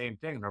me the same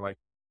thing. They're like,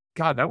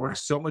 God, that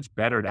works so much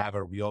better to have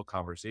a real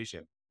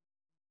conversation.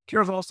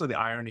 Here's also the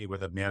irony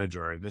with a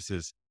manager, and this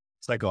is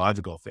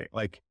psychological thing.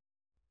 Like,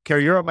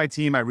 Carrie, you're on my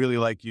team. I really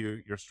like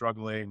you. You're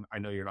struggling. I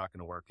know you're not going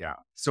to work out.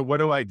 So what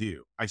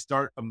do? I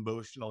start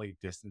emotionally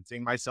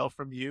distancing myself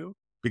from you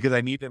because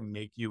I need to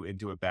make you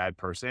into a bad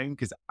person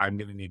because I'm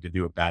going to need to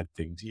do a bad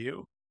thing to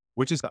you,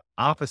 which is the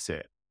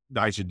opposite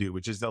that I should do,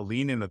 which is to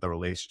lean into the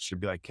relationship.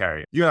 Be like,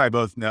 Carrie, you and I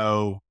both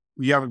know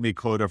you haven't made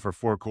quota for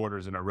 4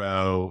 quarters in a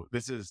row.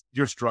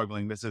 You're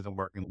struggling. This isn't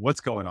working.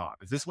 What's going on?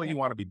 Is this what you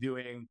want to be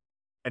doing?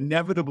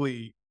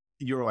 Inevitably,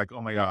 you're like,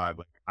 oh my God,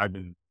 like I've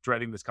been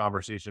dreading this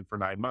conversation for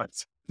 9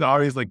 months. So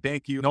always like,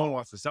 thank you. No one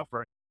wants to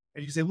suffer.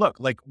 And you say, look,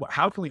 like,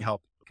 how can we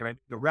help? Can I do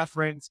the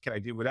reference? Can I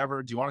do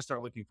whatever? Do you want to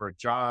start looking for a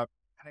job?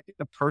 And I think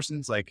the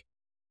person's like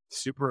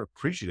super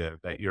appreciative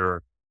that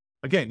you're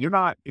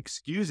not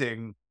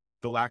excusing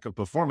the lack of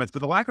performance,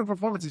 but the lack of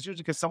performance is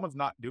usually because someone's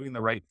not doing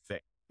the right thing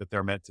that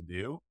they're meant to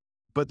do.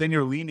 But then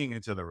you're leaning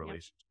into the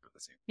relationship at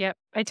the same Yep,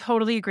 I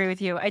totally agree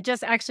with you. I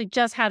just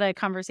had a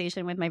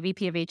conversation with my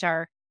VP of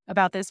HR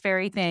about this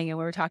very thing, and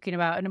we were talking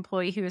about an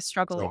employee who is so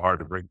struggling. hard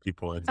to bring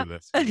people into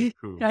this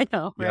who I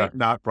know, right?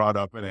 not brought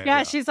up in it. Yeah,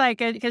 Yeah. she's like,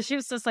 because she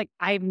was just like,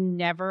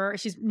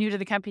 she's new to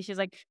the company. She's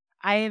like,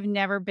 I have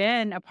never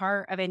been a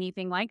part of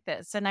anything like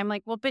this. And I'm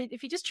like, well, but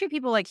if you just treat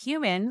people like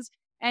humans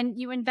and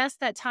you invest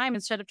that time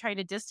instead of trying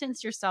to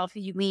distance yourself,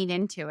 you lean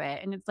into it.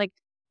 And it's like,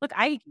 look,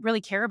 I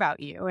really care about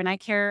you and I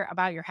care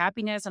about your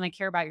happiness and I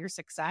care about your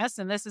success.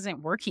 And this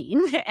isn't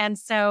working. And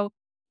so,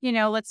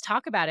 let's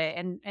talk about it.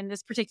 And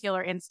this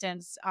particular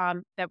instance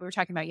that we were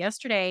talking about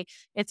yesterday,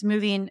 it's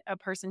moving a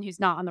person who's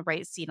not on the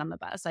right seat on the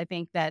bus. I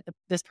think that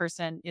this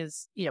person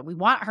is, we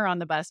want her on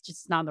the bus,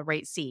 just not on the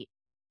right seat.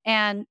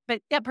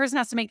 But that person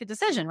has to make the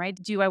decision, right?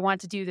 Do I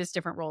want to do this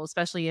different role,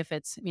 especially if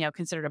it's,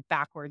 considered a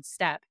backward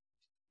step?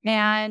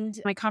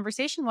 And my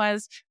conversation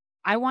was,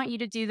 I want you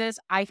to do this.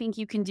 I think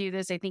you can do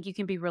this. I think you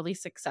can be really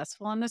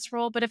successful in this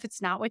role. But if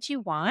it's not what you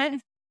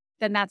want,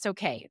 then that's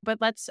okay. But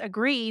let's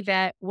agree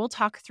that we'll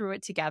talk through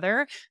it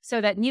together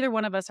so that neither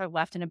one of us are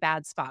left in a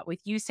bad spot with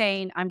you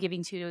saying, I'm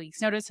giving 2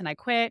 weeks notice and I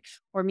quit,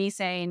 or me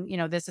saying,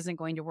 this isn't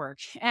going to work.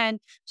 And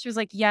she was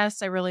like,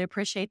 yes, I really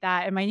appreciate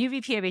that. And my new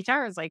VP of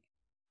HR is like,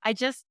 I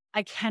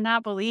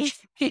cannot believe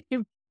Yeah.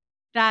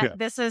 that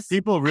this is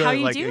People how really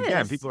you like, do again,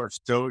 this. people are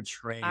so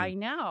trained. I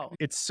know.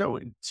 It's so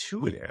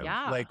intuitive.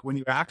 Yeah. Like when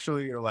you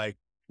actually are like,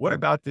 what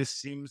about this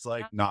seems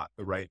like Yeah. not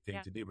the right thing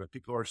Yeah. to do? But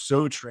people are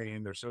so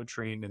trained. They're so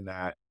trained in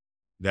that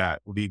Yeah.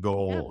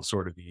 legal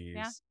sort of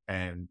Yeah. ease.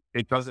 And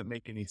it doesn't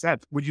make any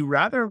sense. Would you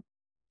rather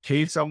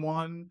pay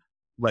someone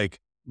like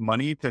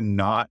money to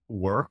not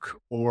work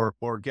or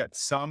get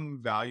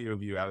some value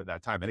of you out of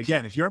that time? And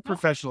again, if you're in No.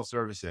 professional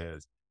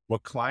services,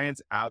 what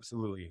clients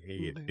absolutely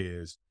hate Mhm.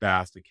 is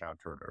fast account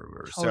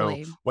turnover. So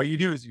Totally. what you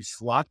do is you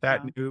slot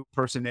that Yeah. new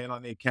person in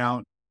on the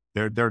account.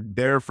 They're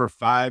there for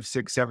 5,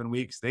 6, 7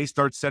 weeks. They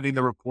start sending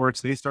the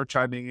reports. They start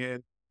chiming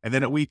in. And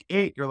then at week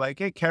 8, you're like,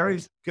 hey,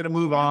 Carrie's going to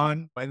move Yeah.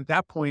 on. And at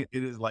that point,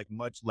 it is like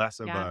much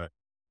less of Yeah.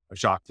 a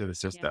shock to the Yeah.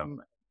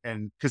 system.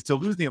 And because to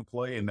lose the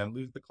employee and then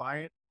lose the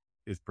client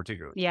is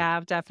particularly painful. Yeah,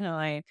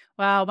 definitely.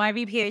 Well, my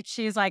VPH,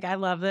 she's like, I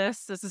love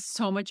this. This is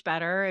so much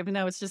better, even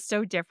though it's just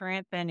so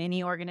different than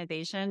any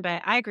organization.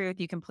 But I agree with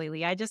you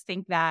completely. I just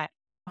think that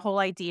whole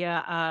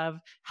idea of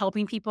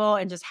helping people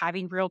and just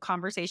having real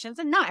conversations,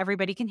 and not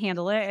everybody can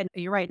handle it. And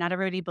you're right, not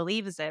everybody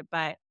believes it,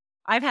 but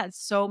I've had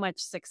so much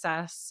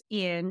success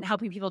in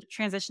helping people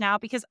transition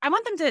out because I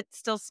want them to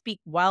still speak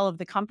well of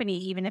the company,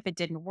 even if it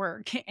didn't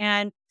work.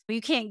 And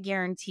you can't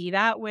guarantee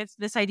that with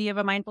this idea of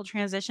a mindful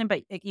transition,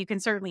 but you can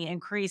certainly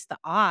increase the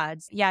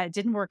odds. Yeah, it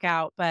didn't work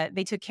out, but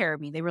they took care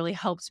of me. They really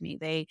helped me.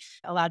 They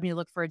allowed me to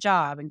look for a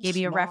job and gave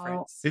me a Small.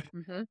 reference.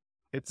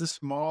 It's a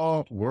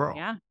small world,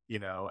 Yeah.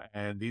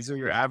 and these are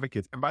your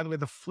advocates. And by the way,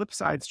 the flip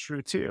side's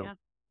true too. Yeah.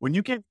 When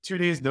you get 2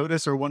 days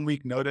notice or 1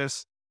 week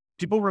notice,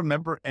 people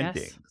remember Yes.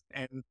 endings.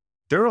 And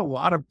there are a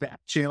lot of back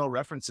channel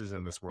references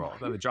in this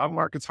world. And the job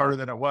market's harder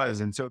than it was.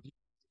 And so if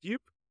you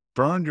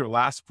burned your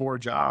last 4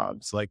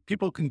 jobs, like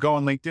people can go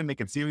on LinkedIn, they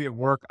can see where you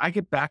work. I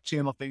get back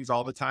channel things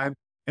all the time.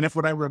 And if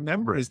what I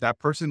remember is that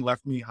person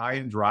left me high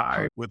and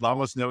dry with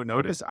almost no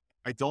notice,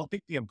 I don't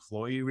think the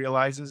employee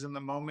realizes in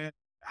the moment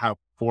how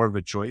poor of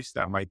a choice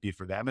that might be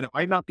for them. And it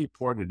might not be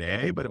poor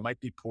today, but it might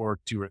be poor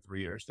 2 or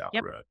 3 years down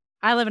Yep. the road.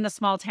 I live in a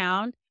small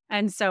town,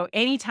 and so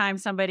anytime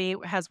somebody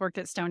has worked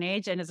at Stone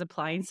Age and is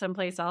applying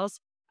someplace else,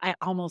 I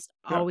almost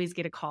Yeah. always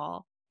get a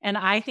call. And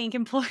I think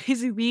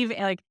employees who leave,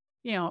 like,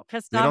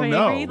 pissed They off don't and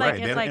know, angry, like,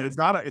 right? it's like,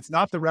 And it's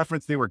not the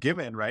reference they were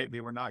given, right?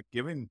 They were not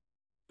given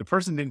the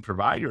person didn't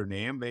provide your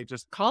name. They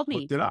just called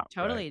me. looked it up,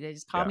 right? Totally. They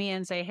just call Yeah. me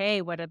and say,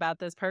 "Hey, what about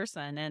this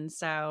person?" And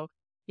so,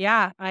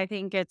 yeah, I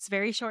think it's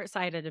very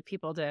short-sighted of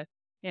people to,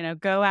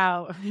 go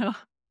out,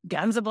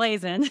 guns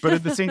a-blazing. But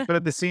at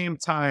the same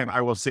time, I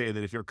will say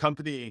that if your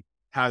company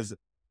has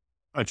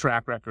a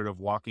track record of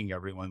walking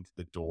everyone to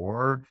the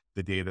door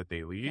the day that they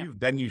Yep, leave,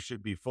 then you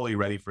should be fully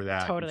ready for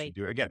that. You should totally.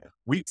 do it. Again,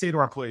 we say to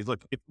our employees,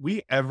 look, if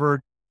we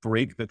ever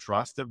break the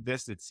trust of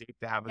this, it's safe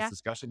to have this Yeah,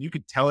 discussion. You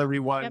could tell yep,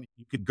 everyone,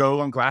 you could go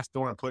on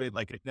Glassdoor and put it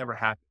like it never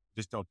happened.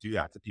 Just don't do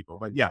that to people.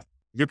 But yeah,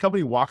 if your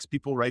company walks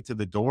people right to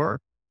the door,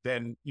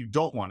 then you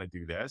don't want to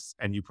do this.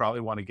 And you probably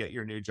want to get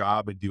your new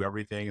job and do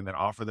everything and then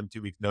offer them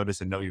 2 weeks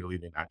notice and know you're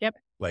leaving that yep. day.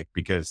 Like,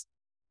 because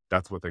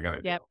that's what they're going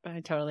to do. Yep,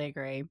 I totally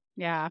agree.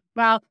 Yeah.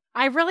 Well,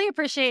 I really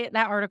appreciate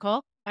that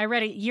article. I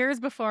read it years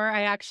before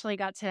I actually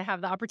got to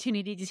have the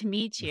opportunity to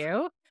meet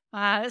you.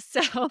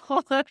 So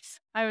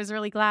I was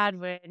really glad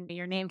when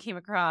your name came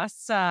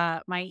across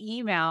my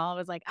email. I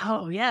was like,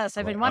 oh, yes,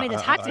 I've Well, been wanting to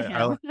talk to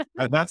him.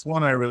 that's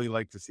one I really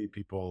like to see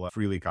people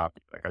freely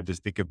copy. Like, I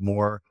just think if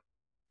more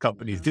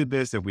companies Mhm. did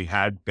this, if we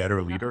had better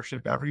Yeah.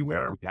 leadership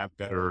everywhere, we'd have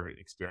better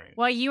experience.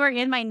 Well, you are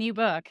in my new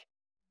book.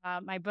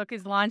 My book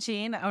is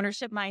launching, The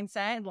Ownership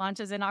Mindset. It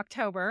launches in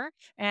October.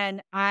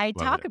 And I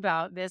Love talk it.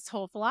 about this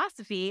whole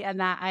philosophy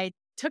and that I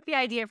took the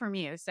idea from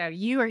you. So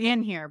you are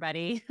in here,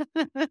 buddy.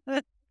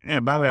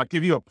 And by the way, I'll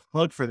give you a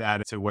plug for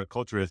that to what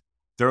culture is.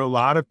 There are a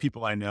lot of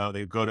people I know,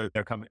 they go to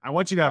their company. I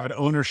want you to have an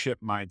ownership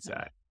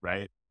mindset,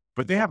 right?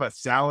 But they have a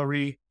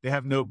salary, they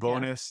have no Yeah.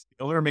 bonus.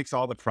 The owner makes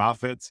all the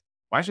profits.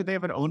 Why should they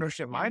have an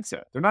ownership Yeah.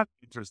 mindset? They're not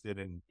interested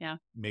in Yeah.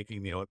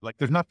 making like,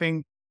 there's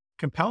nothing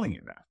compelling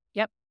in that.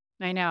 Yep.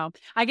 I know.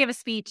 I give a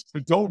speech. So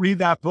don't read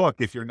that book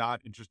if you're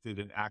not interested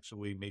in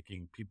actually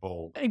making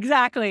people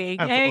Exactly.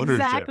 have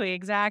ownership. Exactly.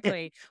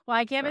 Exactly. Well,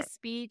 I give a Right.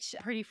 speech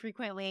pretty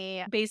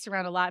frequently based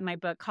around a lot in my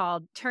book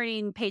called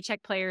Turning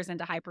Paycheck Players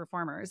into High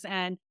Performers.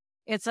 And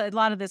it's a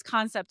lot of this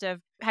concept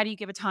of how do you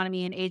give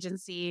autonomy and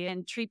agency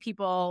and treat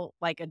people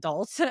like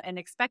adults and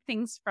expect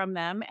things from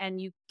them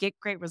and you get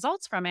great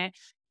results from it,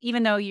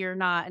 even though you're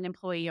not an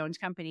employee owned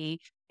company.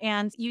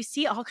 And you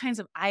see all kinds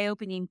of eye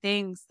opening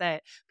things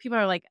that people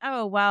are like,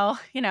 oh, well,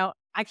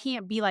 I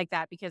can't be like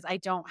that because I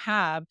don't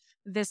have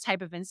this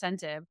type of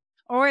incentive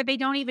or they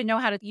don't even know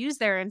how to use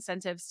their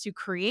incentives to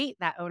create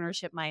that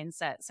ownership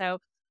mindset. So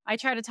I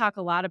try to talk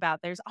a lot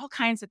about there's all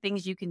kinds of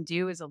things you can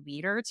do as a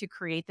leader to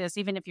create this,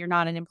 even if you're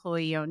not an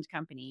employee owned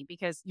company,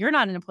 because you're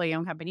not an employee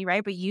owned company,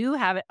 right? But you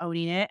have it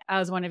owning it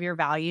as one of your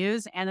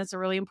values. And it's a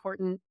really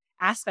important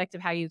aspect of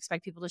how you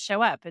expect people to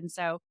show up. And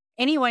so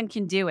anyone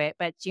can do it,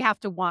 but you have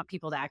to want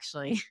people to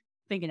actually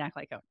think and act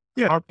like, oh,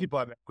 Yeah. Our people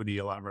have equity.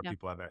 A lot of our yeah,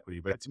 people have equity,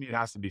 but to me, it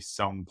has to be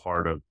some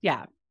part of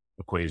yeah,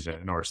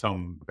 equation or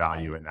some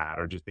value in that,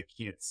 or just they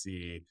can't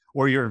see,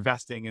 or you're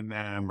investing in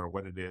them or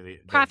what it is.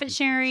 profit It's just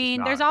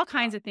sharing. There's not. all Yeah.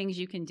 kinds of things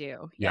you can do.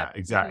 Yep. Yeah. Hmm.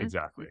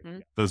 Exactly. Hmm. Yeah.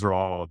 Those are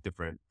all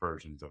different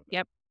versions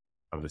Yep.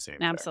 of the same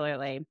thing.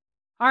 Absolutely.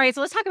 All right.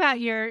 So let's talk about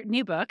your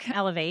new book,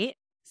 Elevate.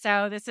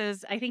 So this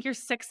is, I think, your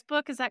sixth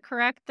book. Is that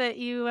correct that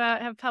you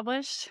have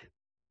published?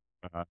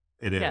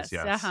 It is. Yes.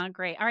 Yes.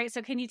 Great. All right.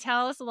 So can you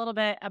tell us a little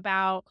bit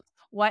about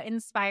what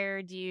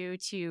inspired you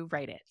to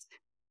write it?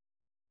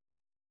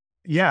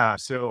 Yeah.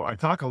 So I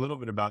talk a little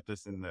bit about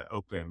this in the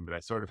open, but I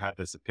sort of had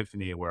this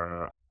epiphany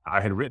where I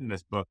had written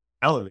this book,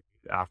 Elevate,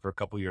 after a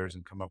couple years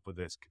and come up with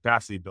this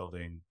capacity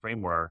building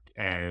framework.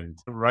 And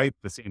right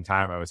at the same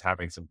time, I was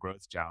having some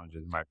growth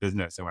challenges in my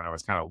business. And when I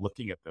was kind of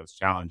looking at those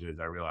challenges,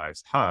 I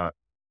realized,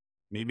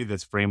 maybe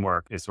this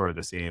framework is sort of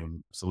the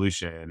same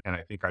solution. And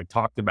I think I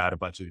talked about a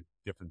bunch of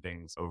different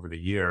things over the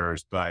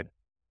years, but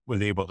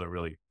was able to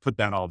really put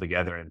that all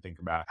together and think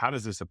about how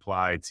does this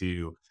apply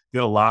to did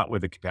a lot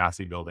with the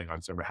capacity building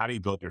on server. How do you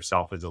build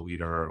yourself as a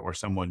leader or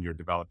someone you're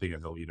developing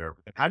as a leader?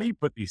 And how do you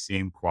put these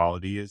same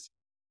qualities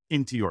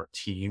into your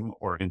team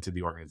or into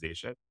the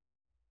organization?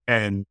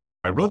 And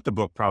I wrote the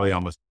book probably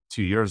almost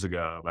 2 years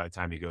ago. By the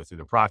time you go through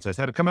the process,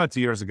 had it come out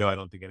 2 years ago, I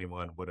don't think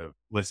anyone would have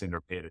listened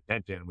or paid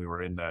attention. We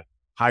were in the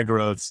high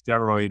growth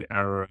steroid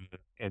era.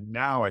 And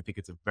now I think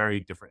it's a very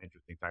different,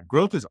 interesting time.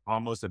 Growth is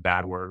almost a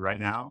bad word right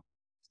now.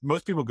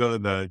 Most people go to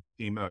the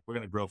team, like, we're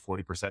going to grow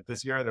 40%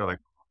 this year. They're like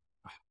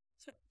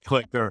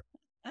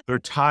they're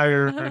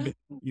tired.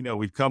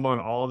 We've come on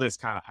all this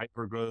kind of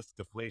hyper growth,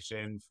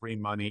 deflation, free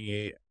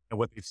money. And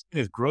what they've seen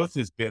is growth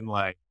has been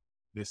like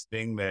this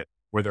thing that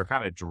where they're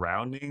kind of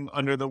drowning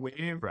under the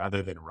wave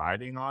rather than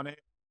riding on it.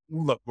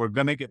 Look, we're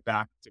going to get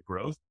back to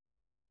growth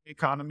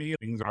economy.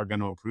 Things are going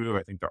to improve.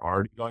 I think they're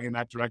already going in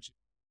that direction.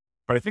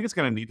 But I think it's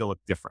going to need to look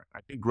different.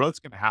 I think growth's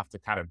going to have to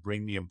kind of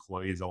bring the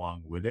employees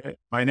along with it.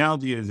 My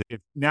analogy is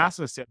if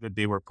NASA said that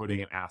they were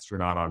putting an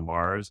astronaut on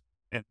Mars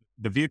and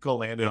the vehicle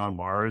landed on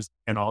Mars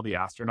and all the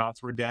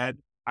astronauts were dead,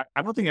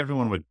 I don't think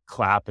everyone would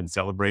clap and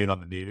celebrate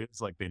on the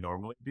news like they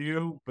normally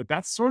do, but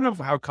that's sort of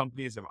how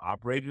companies have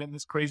operated in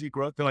this crazy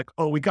growth. They're like,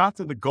 oh, we got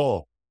to the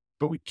goal,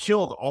 but we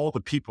killed all the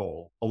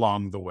people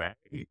along the way.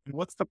 And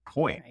what's the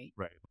point? Right.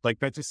 Right. Like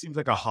that just seems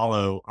like a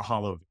hollow.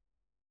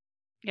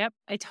 Yep,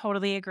 I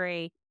totally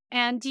agree.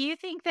 And do you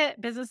think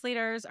that business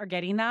leaders are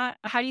getting that?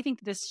 How do you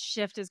think this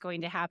shift is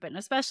going to happen,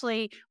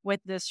 especially with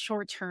this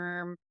short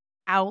term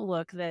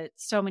outlook that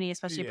so many,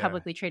 especially Yeah.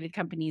 publicly traded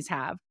companies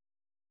have?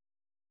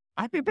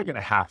 I think they're going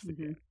to have to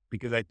Hmm. get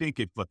because I think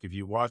if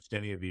you watched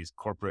any of these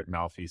corporate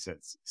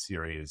malfeasance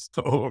series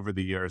over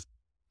the years,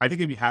 I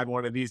think if you had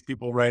one of these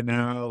people right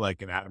now,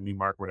 like an Adam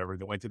Newmark, whatever,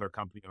 that went to their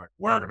company, like,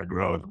 we're going to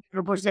grow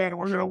 100%,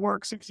 we're going to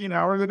work 16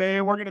 hours a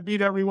day, we're going to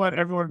beat everyone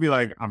would be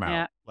like, I'm out.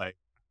 Yeah, Like,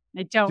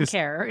 I don't just,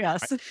 care. I,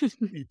 Yes.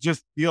 you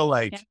just feel Yeah.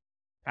 like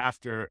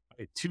after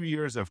 2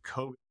 years of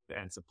COVID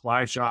and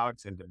supply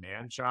shocks and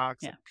demand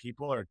shocks, Yeah. like,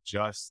 people are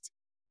just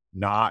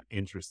not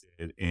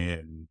interested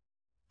in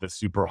the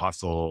super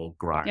hustle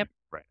grind Yep.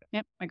 right now.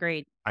 Yep.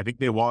 Agreed. I think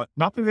they want,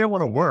 not that they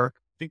want to work.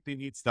 I think they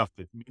need stuff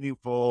that's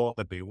meaningful,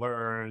 that they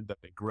learn, that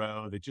they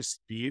grow. That just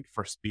speed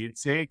for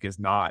speed's sake is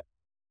not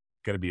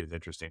going to be as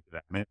interesting to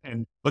them.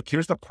 And look,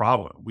 here's the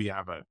problem. We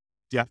have a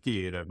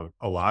decade of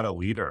a lot of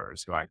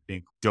leaders who I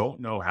think don't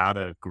know how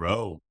to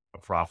grow a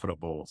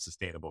profitable,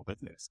 sustainable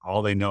business.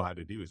 All they know how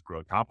to do is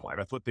grow top line.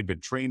 That's what they've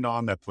been trained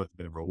on. That's what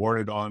they've been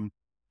rewarded on.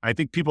 I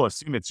think people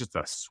assume it's just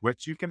a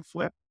switch you can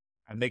flip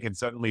and they can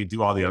suddenly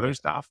do all the other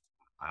stuff.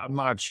 I'm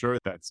not sure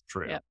that's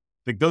true. Yep.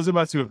 Like those of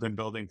us who have been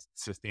building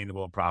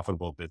sustainable and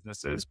profitable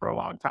businesses for a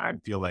long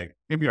time feel like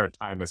maybe our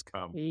time has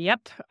come.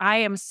 Yep. I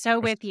am so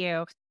with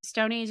you.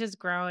 Stone Age is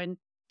growing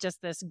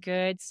just this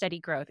good, steady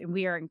growth, and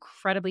we are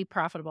incredibly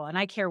profitable. And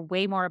I care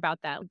way more about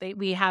that.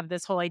 We have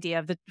this whole idea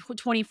of the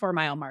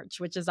 24-mile march,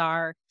 which is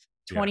our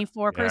Yeah. Yeah. I love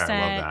 24%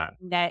 that.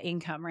 net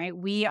income, right?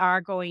 We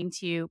are going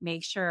to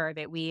make sure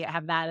that we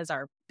have that as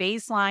our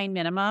baseline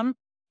minimum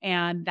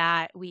and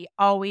that we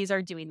always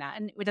are doing that.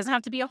 And it doesn't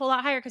have to be a whole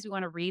lot higher because we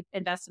want to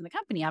reinvest in the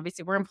company.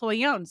 Obviously, we're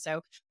employee owned.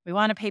 So we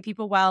want to pay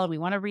people well, we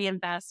want to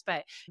reinvest,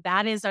 but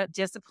that is a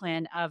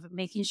discipline of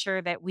making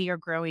sure that we are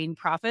growing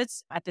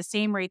profits at the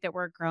same rate that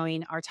we're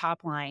growing our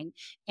top line.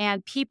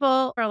 And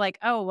people are like,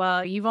 oh,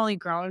 well, you've only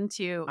grown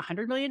to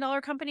 $100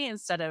 million company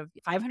instead of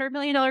 $500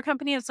 million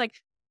company. It's like,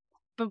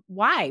 but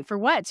why? For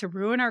what? To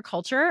ruin our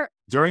culture?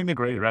 During the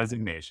Great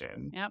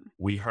Resignation, Yep.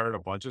 we heard a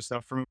bunch of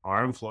stuff from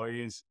our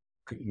employees.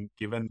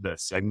 Given the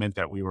segment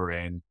that we were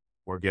in,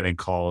 we're getting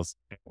calls.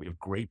 We have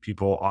great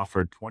people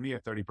offered 20 or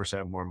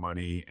 30% more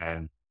money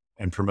and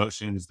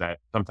promotions that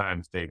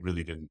sometimes they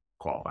really didn't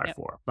qualify Yep.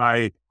 for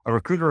by a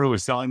recruiter who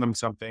was selling them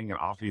something. And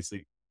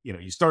obviously,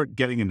 you start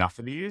getting enough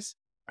of these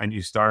and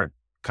you start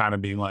kind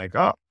of being like,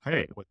 oh,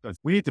 hey,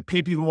 we need to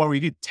pay people more. We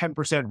need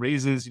 10%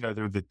 raises.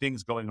 There are the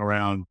things going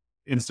around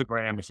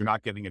Instagram. If you're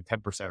not getting a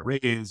 10%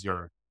 raise,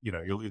 you're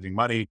losing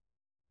money.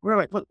 We're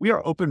like, look, we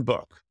are open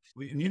book.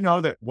 And you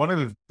know that one of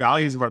the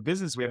values of our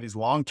business, we have these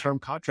long-term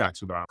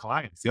contracts with our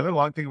clients. The other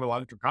long thing of a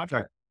long-term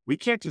contract, we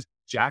can't just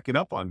jack it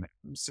up on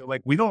them. So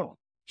like,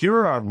 here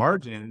are our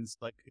margins.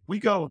 Like if we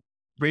go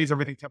raise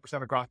everything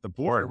 10% across the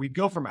board, we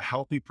go from a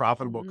healthy,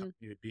 profitable Mhm.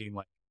 company to being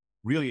like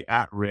really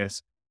at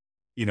risk,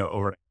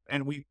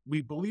 and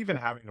we believe in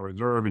having a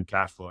reserve and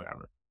cash flow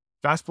ever.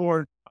 Fast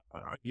forward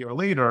a year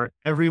later,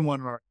 everyone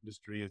in our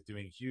industry is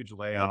doing huge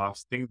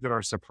layoffs, things that are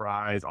a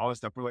surprise, all this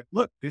stuff. We're like,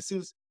 look, this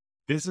is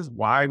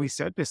why we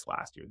said this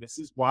last year. This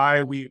is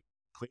why we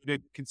played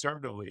it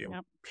conservatively and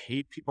Yep.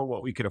 paid people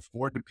what we could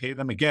afford to pay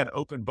them. Again,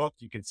 open book.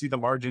 You can see the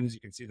margins, you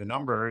can see the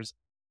numbers.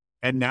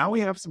 And now we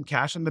have some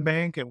cash in the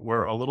bank and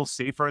we're a little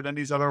safer than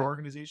these other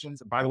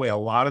organizations. And by the way, a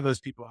lot of those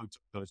people who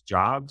took those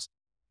jobs,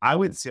 I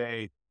would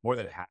say more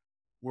than half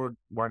weren't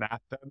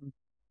at them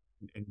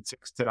in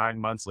 6 to 9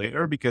 months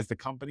later because the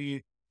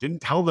company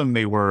didn't tell them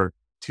they were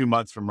 2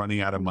 months from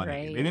running out of money.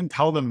 They Right. didn't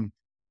tell them,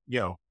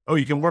 oh,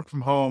 you can work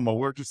from home. Or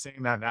we're just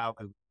saying that now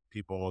because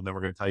people, and then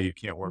we're going to tell you you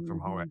can't work from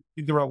home.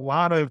 Mhm. There were a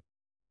lot of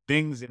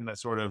things in the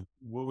sort of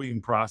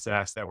wooing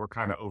process that were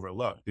kind of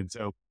overlooked. And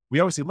so we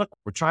always say, look,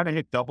 we're trying to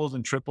hit doubles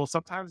and triples.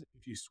 Sometimes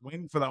if you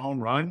swing for the home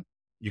run,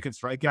 you can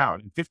strike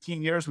out. In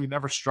 15 years, we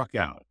never struck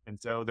out.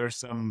 And so there's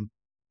some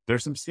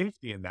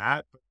safety in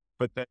that,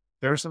 but that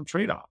there are some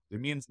trade-offs. It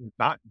means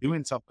not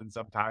doing something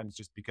sometimes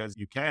just because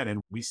you can.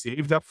 And we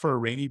saved up for a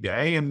rainy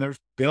day and there's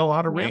been a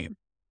lot of Yep. rain.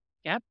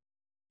 Yep.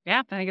 Yeah.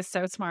 I think it's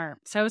so smart.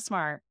 So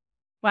smart.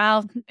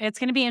 Well, it's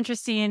going to be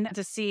interesting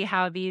to see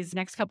how these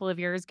next couple of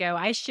years go.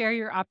 I share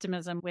your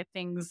optimism with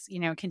things,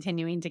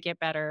 continuing to get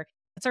better,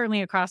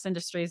 certainly across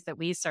industries that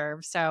we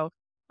serve. So,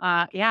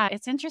 yeah,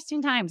 it's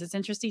interesting times. It's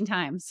interesting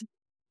times.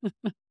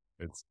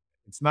 It's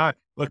it's not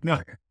look,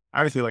 no,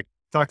 obviously like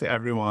talk to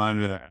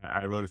everyone.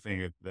 I wrote a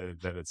thing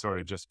that it sort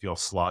of just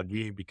feels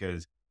sloggy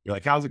because you're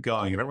like, how's it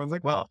going? And everyone's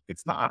like, well,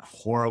 it's not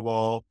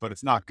horrible, but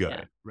it's not Yeah.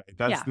 good. Right.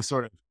 That's Yeah. the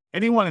sort of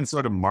anyone in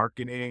sort of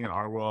marketing in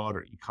our world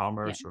or Yeah.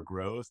 e-commerce or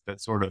growth,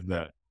 that's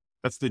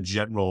the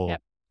general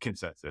Yep.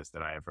 consensus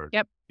that I have heard.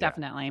 Yep. Yeah.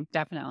 Definitely.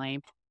 Definitely.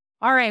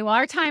 All right. Well,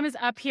 our time is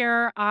up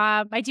here.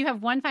 I do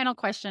have one final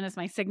question as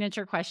my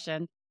signature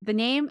question. The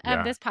name of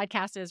Yeah. this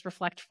podcast is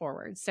Reflect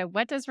Forward. So,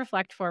 what does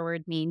Reflect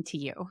Forward mean to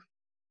you?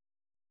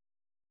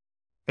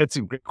 It's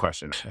a great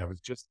question.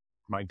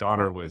 My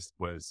daughter was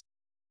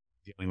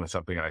dealing with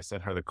something, and I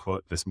sent her the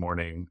quote this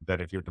morning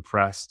that if you're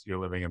depressed, you're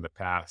living in the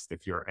past.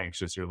 If you're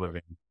anxious, you're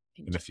living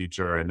in the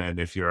future. And then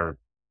if you're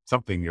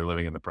something, you're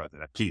living in the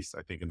present, at peace,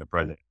 I think, in the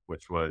present,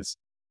 which was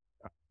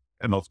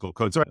an old school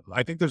quote. So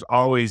I think there's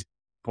always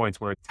points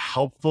where it's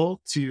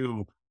helpful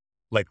to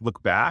like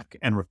look back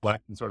and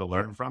reflect and sort of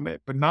learn from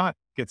it, but not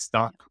get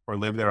stuck or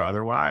live there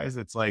otherwise.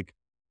 It's like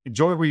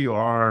enjoy where you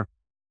are,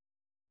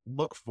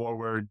 look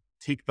forward,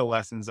 take the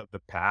lessons of the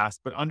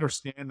past, but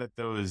understand that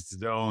those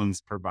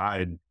zones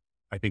provide,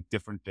 I think,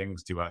 different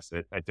things to us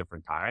at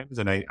different times.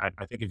 And I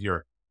think if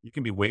you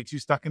can be way too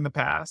stuck in the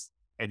past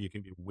and you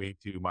can be way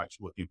too much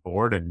looking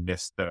forward and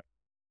miss the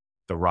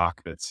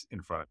rock that's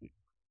in front of you.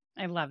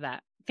 I love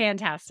that.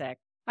 Fantastic.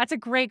 That's a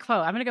great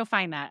quote. I'm going to go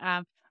find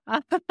that.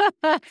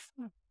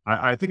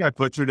 I think I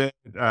butchered it.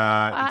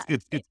 Uh,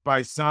 It's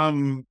by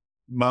some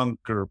monk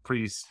or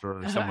priest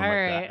or all someone like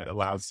right. that,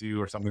 Lao Tzu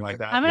or something like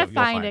that. I'm going to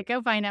You'll find find it. it.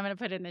 Go find it. I'm going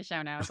to put it in the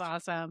show notes.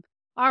 Awesome.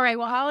 All right.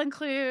 Well, I'll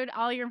include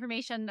all your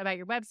information about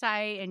your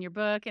website and your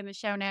book in the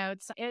show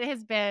notes. It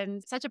has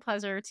been such a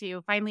pleasure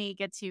to finally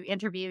get to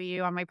interview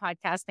you on my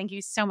podcast. Thank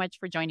you so much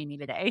for joining me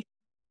today.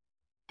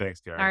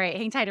 Thanks, All Karen. right.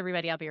 Hang tight,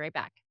 everybody. I'll be right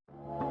back.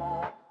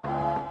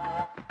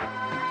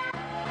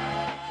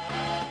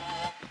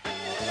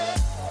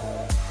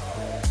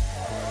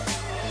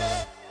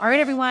 All right,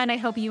 everyone. I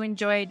hope you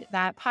enjoyed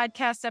that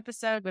podcast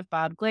episode with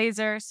Bob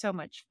Glazer. So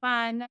much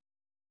fun.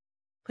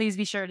 Please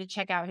be sure to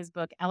check out his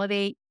book,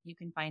 Elevate. You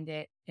can find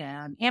it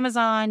on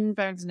Amazon,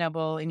 Barnes &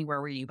 Noble, anywhere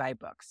where you buy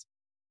books.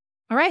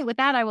 All right, with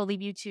that, I will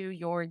leave you to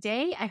your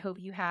day. I hope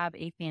you have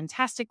a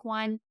fantastic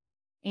one.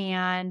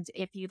 And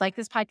if you like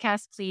this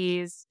podcast,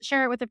 please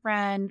share it with a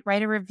friend,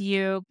 write a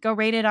review, go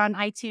rate it on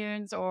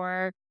iTunes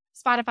or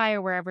Spotify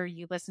or wherever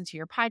you listen to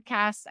your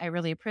podcasts. I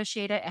really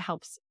appreciate it. It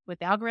helps with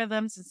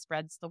algorithms and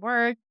spreads the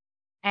word.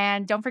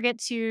 And don't forget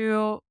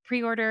to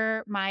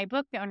pre-order my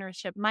book, The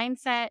Ownership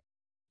Mindset.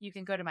 You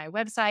can go to my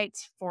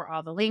website for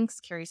all the links,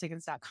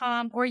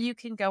 carriesiggins.com, or you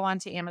can go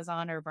onto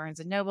Amazon or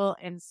Barnes & Noble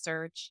and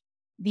search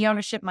The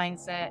Ownership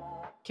Mindset,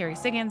 Carrie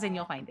Siggins, and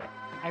you'll find it.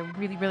 I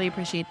really, really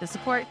appreciate the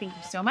support. Thank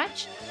you so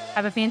much.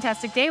 Have a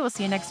fantastic day. We'll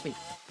see you next week.